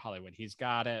for Hollywood. He's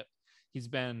got it. He's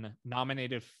been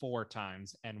nominated 4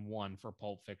 times and 1 for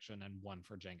Pulp Fiction and 1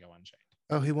 for Django Unchained.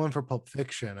 Oh, he won for Pulp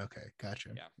Fiction. Okay, gotcha.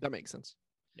 Yeah, that makes sense.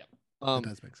 Yeah, that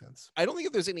does make sense. I don't think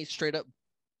if there's any straight up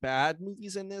bad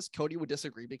movies in this. Cody would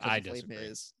disagree because I of disagree.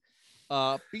 Les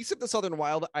Mis. Beasts of the Southern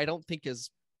Wild, I don't think is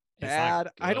bad.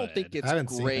 I don't think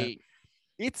it's great.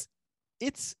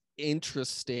 it's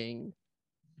interesting.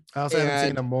 I also haven't seen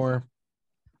And- Amore.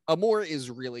 Amore is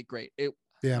really great. It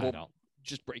Yeah. I will don't.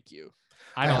 just break you.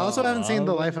 I don't also haven't seen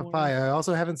The love Life of Amore. Pi. I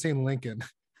also haven't seen Lincoln.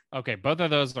 Okay, both of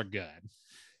those are good.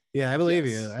 Yeah, I believe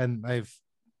Yes. you. And I've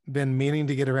been meaning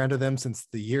to get around to them since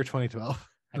the year 2012.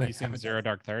 Have I you seen haven't Zero yet.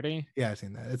 Dark 30? Yeah, I've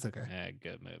seen that. It's okay. Yeah,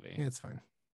 good movie. Yeah, it's fine.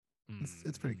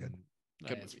 it's pretty good.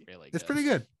 Good It's movie. really It's pretty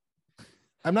good.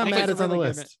 I'm not I think mad it's it's on the really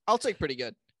good. list. I'll take pretty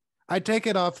good. I'd take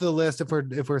it off the list if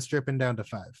we're stripping down to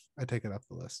 5. I'd take it off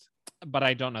the list. But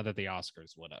I don't know that the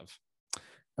Oscars would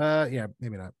have. Yeah,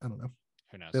 maybe not. I don't know.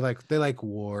 Who knows? They like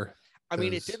war. I mean,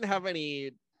 it Those- didn't have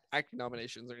any acting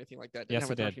nominations or anything like that. Didn't Yes,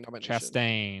 have it a did. directing nomination.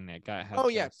 Chastain. It got. had Oh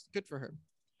yeah, Chas- good for her.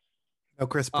 Oh,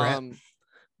 Chris Pratt.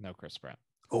 No, Chris Pratt.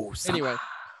 Oh, Anyway,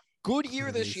 good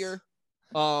year this Nice. year.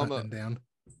 hunting them down.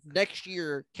 Next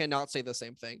year cannot say the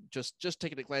same thing. Just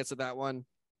taking a glance at that one.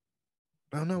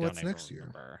 Oh no, Don't what's even next year?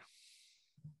 remember.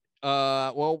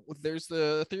 Well, there's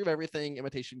the Theory of Everything,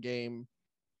 Imitation Game,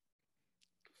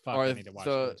 Fuck, Or I need to watch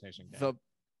the- Imitation Game. the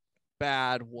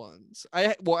bad ones.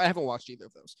 I haven't watched either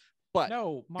of those. But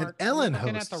No, Mark. Ellen you're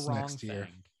looking at the hosts wrong next year.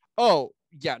 thing. oh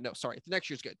yeah, no, sorry. The next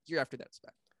year's good. Year after that's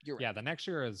bad. You're right. Yeah, the next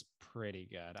year is pretty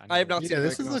good. I have know not that. seen Yeah,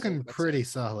 this American is Hustle, looking but that's pretty it.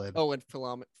 solid. Oh, and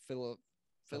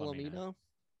Philomena.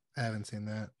 I haven't seen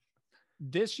that.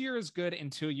 This year is good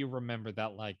until you remember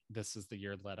that like this is the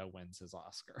year Leto wins his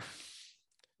Oscar.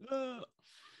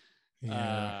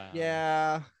 Yeah.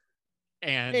 Yeah.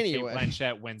 And Anyway. Kate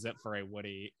Blanchett wins it for a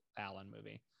Woody Allen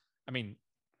movie. I mean,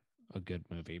 a good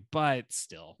movie, but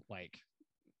still like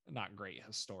not great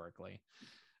historically.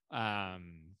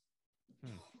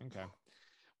 Okay.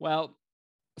 Well,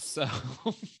 so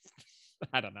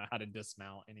I don't know how to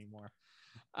dismount anymore.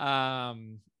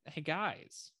 Hey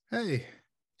guys, Hey.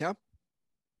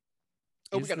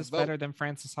 Oh, we is got to this vote. better than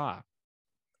Francis Ha?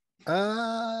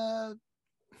 Can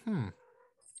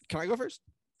I go first?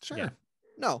 Sure. Yeah.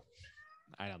 No.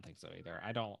 I don't think so either.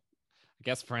 I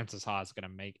guess Francis Ha is gonna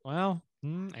make Anna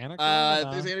There's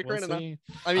Karenina. Anna Karenina. see.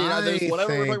 I mean, there's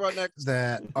whatever we're talking about think next.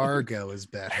 That Argo is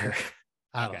better.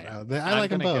 I Okay. don't know. I I'm like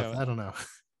them gonna both. go- I don't know.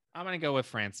 I'm gonna go with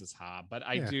Francis Ha, but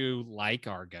I Yeah. do like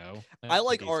Argo. I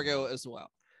like Decent Argo movie. as well.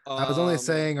 I was only Um,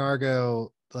 saying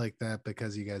Argo like that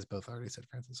because you guys both already said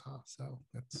Francis Ha. So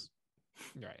that's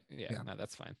Right. Yeah, Yeah. no,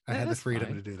 that's fine. I had the That's freedom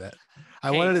fine. to do that.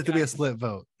 I Hey, wanted it to be a guys. split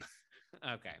vote.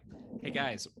 Okay. Hey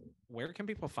guys, where can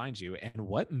people find you and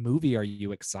what movie are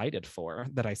you excited for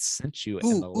that I sent you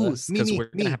in the list? Because we're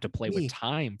gonna have to play with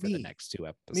time for the me, next 2 me.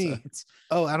 episodes.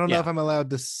 Oh, I don't know Yeah. if I'm allowed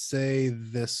to say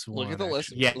this one. Look at the list.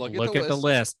 actually. Yeah, Look look, at the at the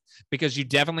list because you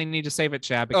definitely need to save it,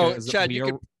 Chad. Oh, Because Chad, we you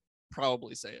are could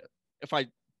probably say it. If I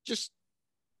just,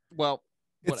 well,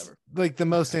 It's whatever. like the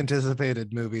most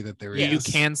anticipated movie that there is. you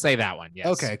can say that one. Yes.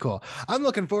 Okay, cool. I'm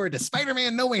looking forward to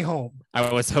Spider-Man No Way Home.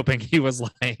 I was hoping he was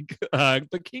like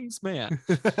the King's Man.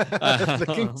 The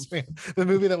Kingsman, the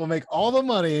movie that will make all the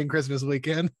money in Christmas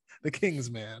weekend. The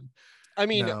Kingsman. I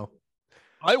mean, No.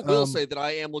 I will um, say that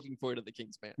I am looking forward to the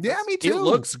Kingsman. Yeah, That's- me too. It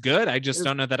looks good. I just It's-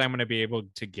 don't know that I'm going to be able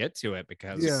to get to it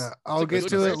because Yeah, I'll a get good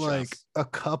to it franchise. like a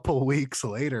couple weeks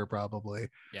later, probably.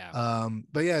 yeah.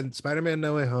 But yeah, Spider-Man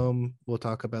No Way Home. We'll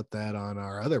talk about that on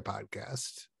our other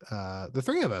podcast. The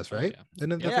three of us, Oh, right? yeah.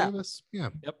 And then the Yeah. three of us. Yeah.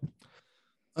 Yep.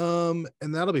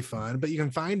 And that'll be fun. But you can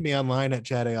find me online at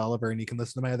Chad A. Oliver, and you can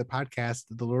listen to my other podcast,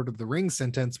 The Lord of the Rings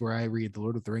Sentence, where I read The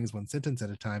Lord of the Rings one sentence at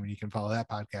a time, and you can follow that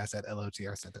podcast at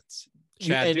LOTR Sentence.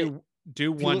 Chad, and do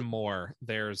you one look- more.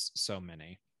 There's so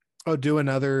many. Oh, do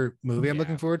another movie I'm Yeah.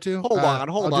 looking forward to. Hold on,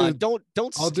 hold I'll on. do-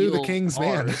 Don't. I'll do The steal King's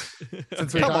Man. ours.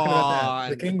 Since we're Come talking about that, on.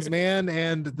 The King's Man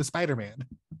and the Spider-Man.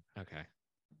 Okay.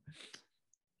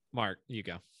 Mark, you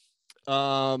go.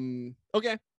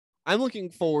 Okay. I'm looking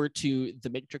forward to The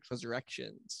Matrix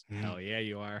Resurrections, Hell yeah,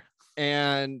 you are.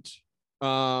 and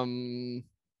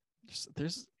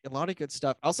there's a lot of good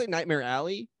stuff. I'll say Nightmare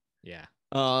Alley. Yeah.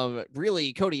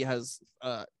 Really, Cody has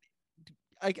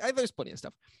there's plenty of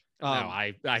stuff. No,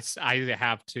 I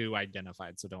have 2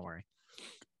 identified, so don't worry.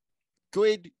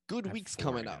 Good I have weeks 4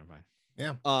 coming up.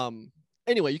 identified.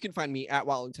 Anyway, you can find me at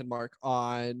Wellington Mark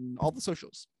on all the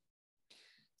socials.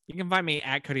 You can find me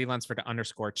at Cody Lunsford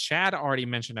 _. Chad already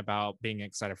mentioned about being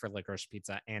excited for Licorice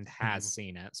Pizza and has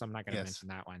seen it, so I'm not going to Yes. mention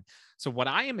that one. So what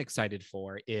I am excited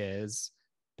for is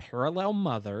Parallel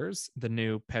Mothers, the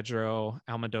new Pedro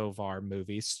Almodovar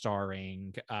movie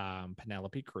starring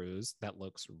Penelope Cruz. That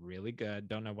looks really good.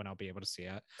 Don't know when I'll be able to see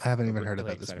it. I haven't even Really heard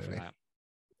about this excited for movie.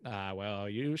 that. Well,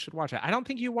 you should watch it. I don't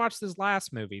think you watched this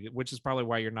last movie, which is probably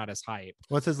why you're not as hype.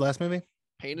 What's his last movie?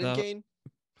 Pain The- and Gain.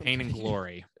 Pain and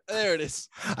Glory. There it is.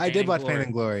 I Pain did and watch Pain Glory.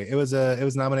 and Glory. It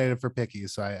was nominated for Pickies,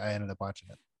 so I ended up watching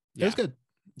it. It was Yeah. good.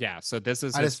 Yeah, so this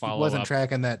is I his just follow wasn't up.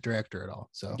 tracking that director at all.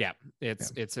 So Yeah,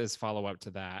 it's his follow up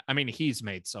to that. I mean, he's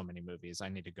made so many movies. I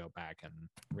need to go back and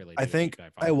really. I Do a think deep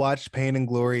dive on I it. watched Pain and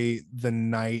Glory the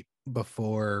night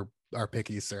before our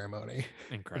picky ceremony.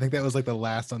 I Incredible. think that was like the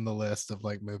last on the list of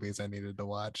like movies I needed to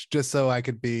watch, just so I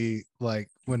could be like,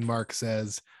 when Mark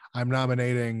says I'm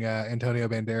nominating Antonio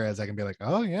Banderas, I can be like,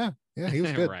 oh yeah, he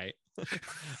was good. Right.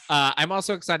 I'm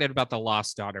also excited about The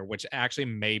Lost Daughter, which actually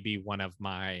may be one of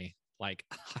my like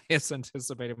highest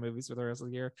anticipated movies for the rest of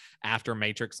the year after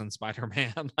Matrix and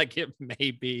Spider-Man. Like it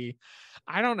may be,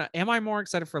 I don't know. Am I more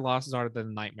excited for Lost Daughter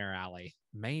than Nightmare Alley?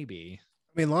 Maybe.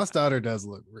 I mean, Lost Daughter does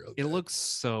look real good. It looks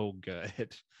so good.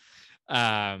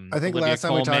 I think Olivia last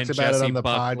time we Colman, talked about it Jessie on the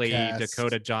Buckley, podcast,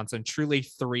 Dakota Johnson, truly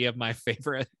three of my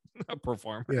favorite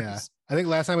performers. Yeah, I think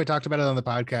last time we talked about it on the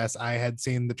podcast, I had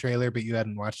seen the trailer, but you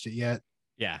hadn't watched it yet.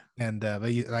 Yeah, and but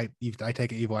I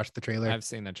take it you've watched the trailer. I've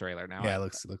seen the trailer now. Yeah, it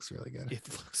looks really good. It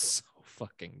looks so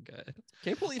fucking good.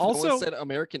 Can't believe Also- no one said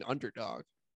American Underdog,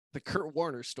 the Kurt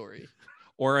Warner story.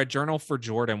 Or A Journal for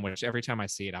Jordan, which every time I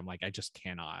see it, I'm like, I just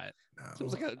cannot. No.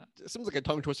 Seems like a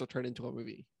tongue twister turned into a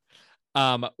movie.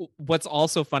 What's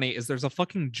also funny is there's a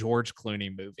fucking George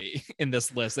Clooney movie in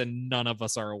this list, and none of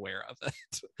us are aware of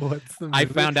it. What's the I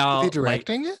movie? found Is out he like,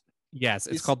 directing it? yes,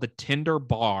 it's Is- called The Tinder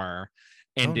Bar,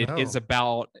 and Oh, it is no.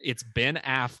 about it's Ben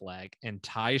Affleck and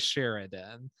Ty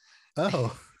Sheridan,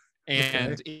 Oh,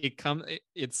 and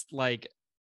it's like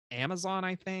Amazon,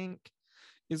 I think,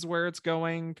 is where it's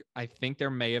going. I think there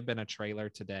may have been a trailer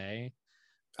today.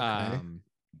 Okay.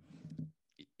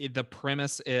 The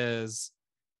premise is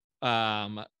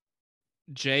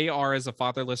JR is a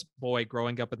fatherless boy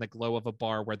growing up in the glow of a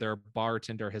bar where their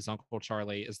bartender, his Uncle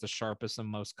Charlie, is the sharpest and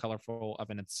most colorful of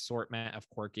an assortment of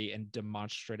quirky and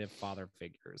demonstrative father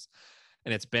figures.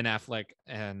 And it's Ben Affleck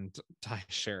and Ty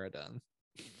Sheridan.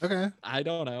 okay. I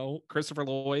don't know. Christopher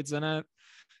Lloyd's in it.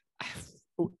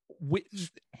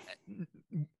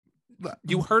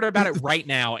 You heard about it right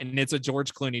now, and it's a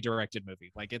George Clooney directed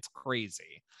movie. Like, it's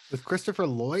crazy. With Christopher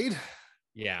Lloyd?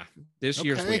 Yeah, this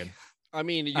year's Okay. weird. I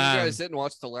mean, you guys didn't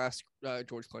watch the last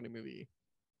George Clooney movie.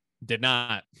 Did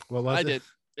not. What was I it? did.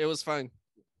 It was fine.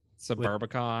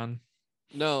 Suburbicon.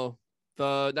 No,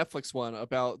 the Netflix one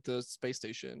about the space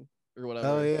station or whatever.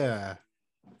 Oh yeah.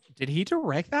 Did he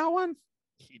direct that one?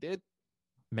 He did.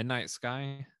 Midnight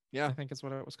Sky. Yeah. I think is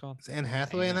what it was called. Is Anne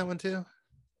Hathaway in that one too?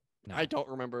 No. I don't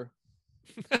remember.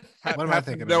 What am I Have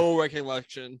thinking of? no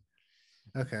recollection.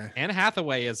 Okay. Anne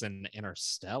Hathaway is in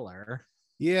Interstellar.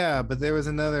 Yeah, but there was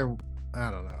another. I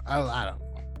don't know. I don't.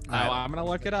 Oh, I'm gonna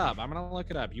look it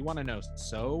up. You want to know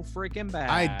so freaking bad?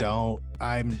 I don't.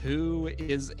 I'm Who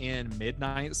is in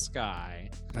Midnight Sky?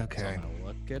 So okay. I'm gonna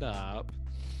look it up.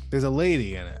 There's a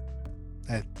lady in it.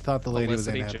 I thought the lady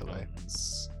Felicity was Anne Hathaway.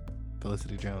 Jones.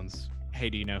 Felicity Jones. Hey,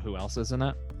 do you know who else is in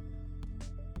it?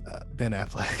 Ben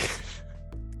Affleck.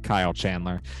 Kyle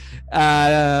Chandler.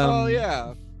 Oh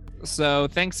yeah. So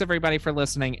thanks everybody for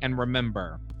listening, and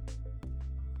remember,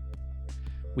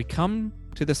 we come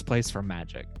to this place for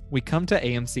magic. We come to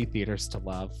AMC theaters to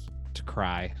love, to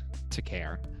cry, to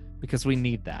care, because we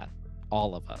need that,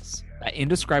 all of us. That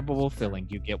indescribable feeling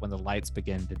you get when the lights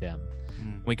begin to dim.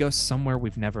 Mm. We go somewhere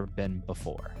we've never been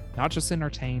before, not just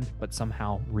entertained, but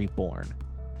somehow reborn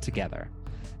together.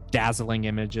 Dazzling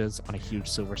images on a huge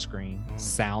silver screen,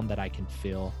 sound that I can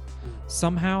feel.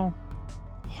 Somehow,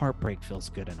 heartbreak feels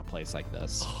good in a place like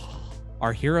this.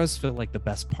 Our heroes feel like the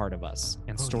best part of us,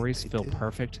 and Oh, stories they feel do.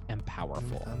 perfect and I never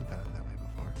powerful thought about it that way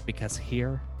before. because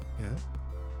here Yeah.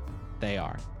 they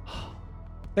are.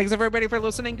 Thanks everybody for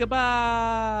listening.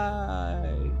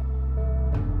 Goodbye.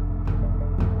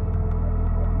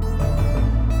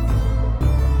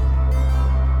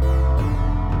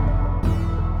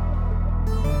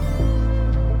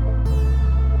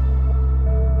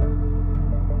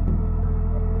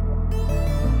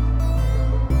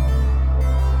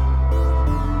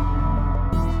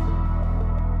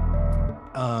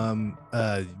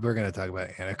 We're gonna talk about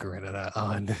Anna Karenina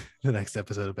on the next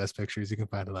episode of Best Pictures. You can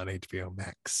find it on HBO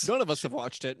Max. None of us have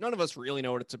watched it. None of us really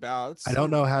know what it's about. It's I don't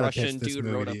know how to Russian pitch this dude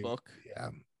movie wrote to a you. book. Yeah.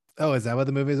 Oh, is that what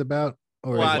the movie's about?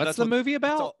 Or Well, is What's that's the what- movie It's,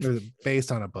 about? all- it, or is it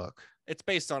based on a book? it's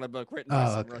based on a book written Oh, by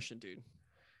some okay. Russian dude.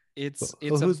 It's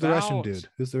Who's the Russian about, dude?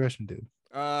 Who's the Russian dude?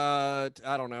 I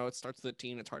don't know. It starts with a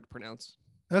T and it's hard to pronounce.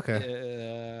 Okay.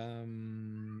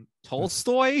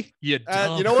 Tolstoy? You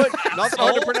You know what? Not hard to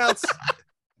asshole. pronounce.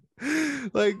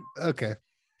 Like, okay.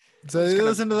 So Just you kinda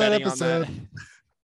listen to that betting on episode. that.